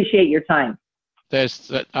really appreciate your time.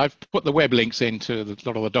 I've put the web links into a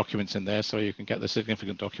lot of the documents in there, so you can get the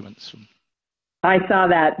significant documents. I saw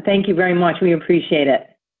that. Thank you very much. We appreciate it.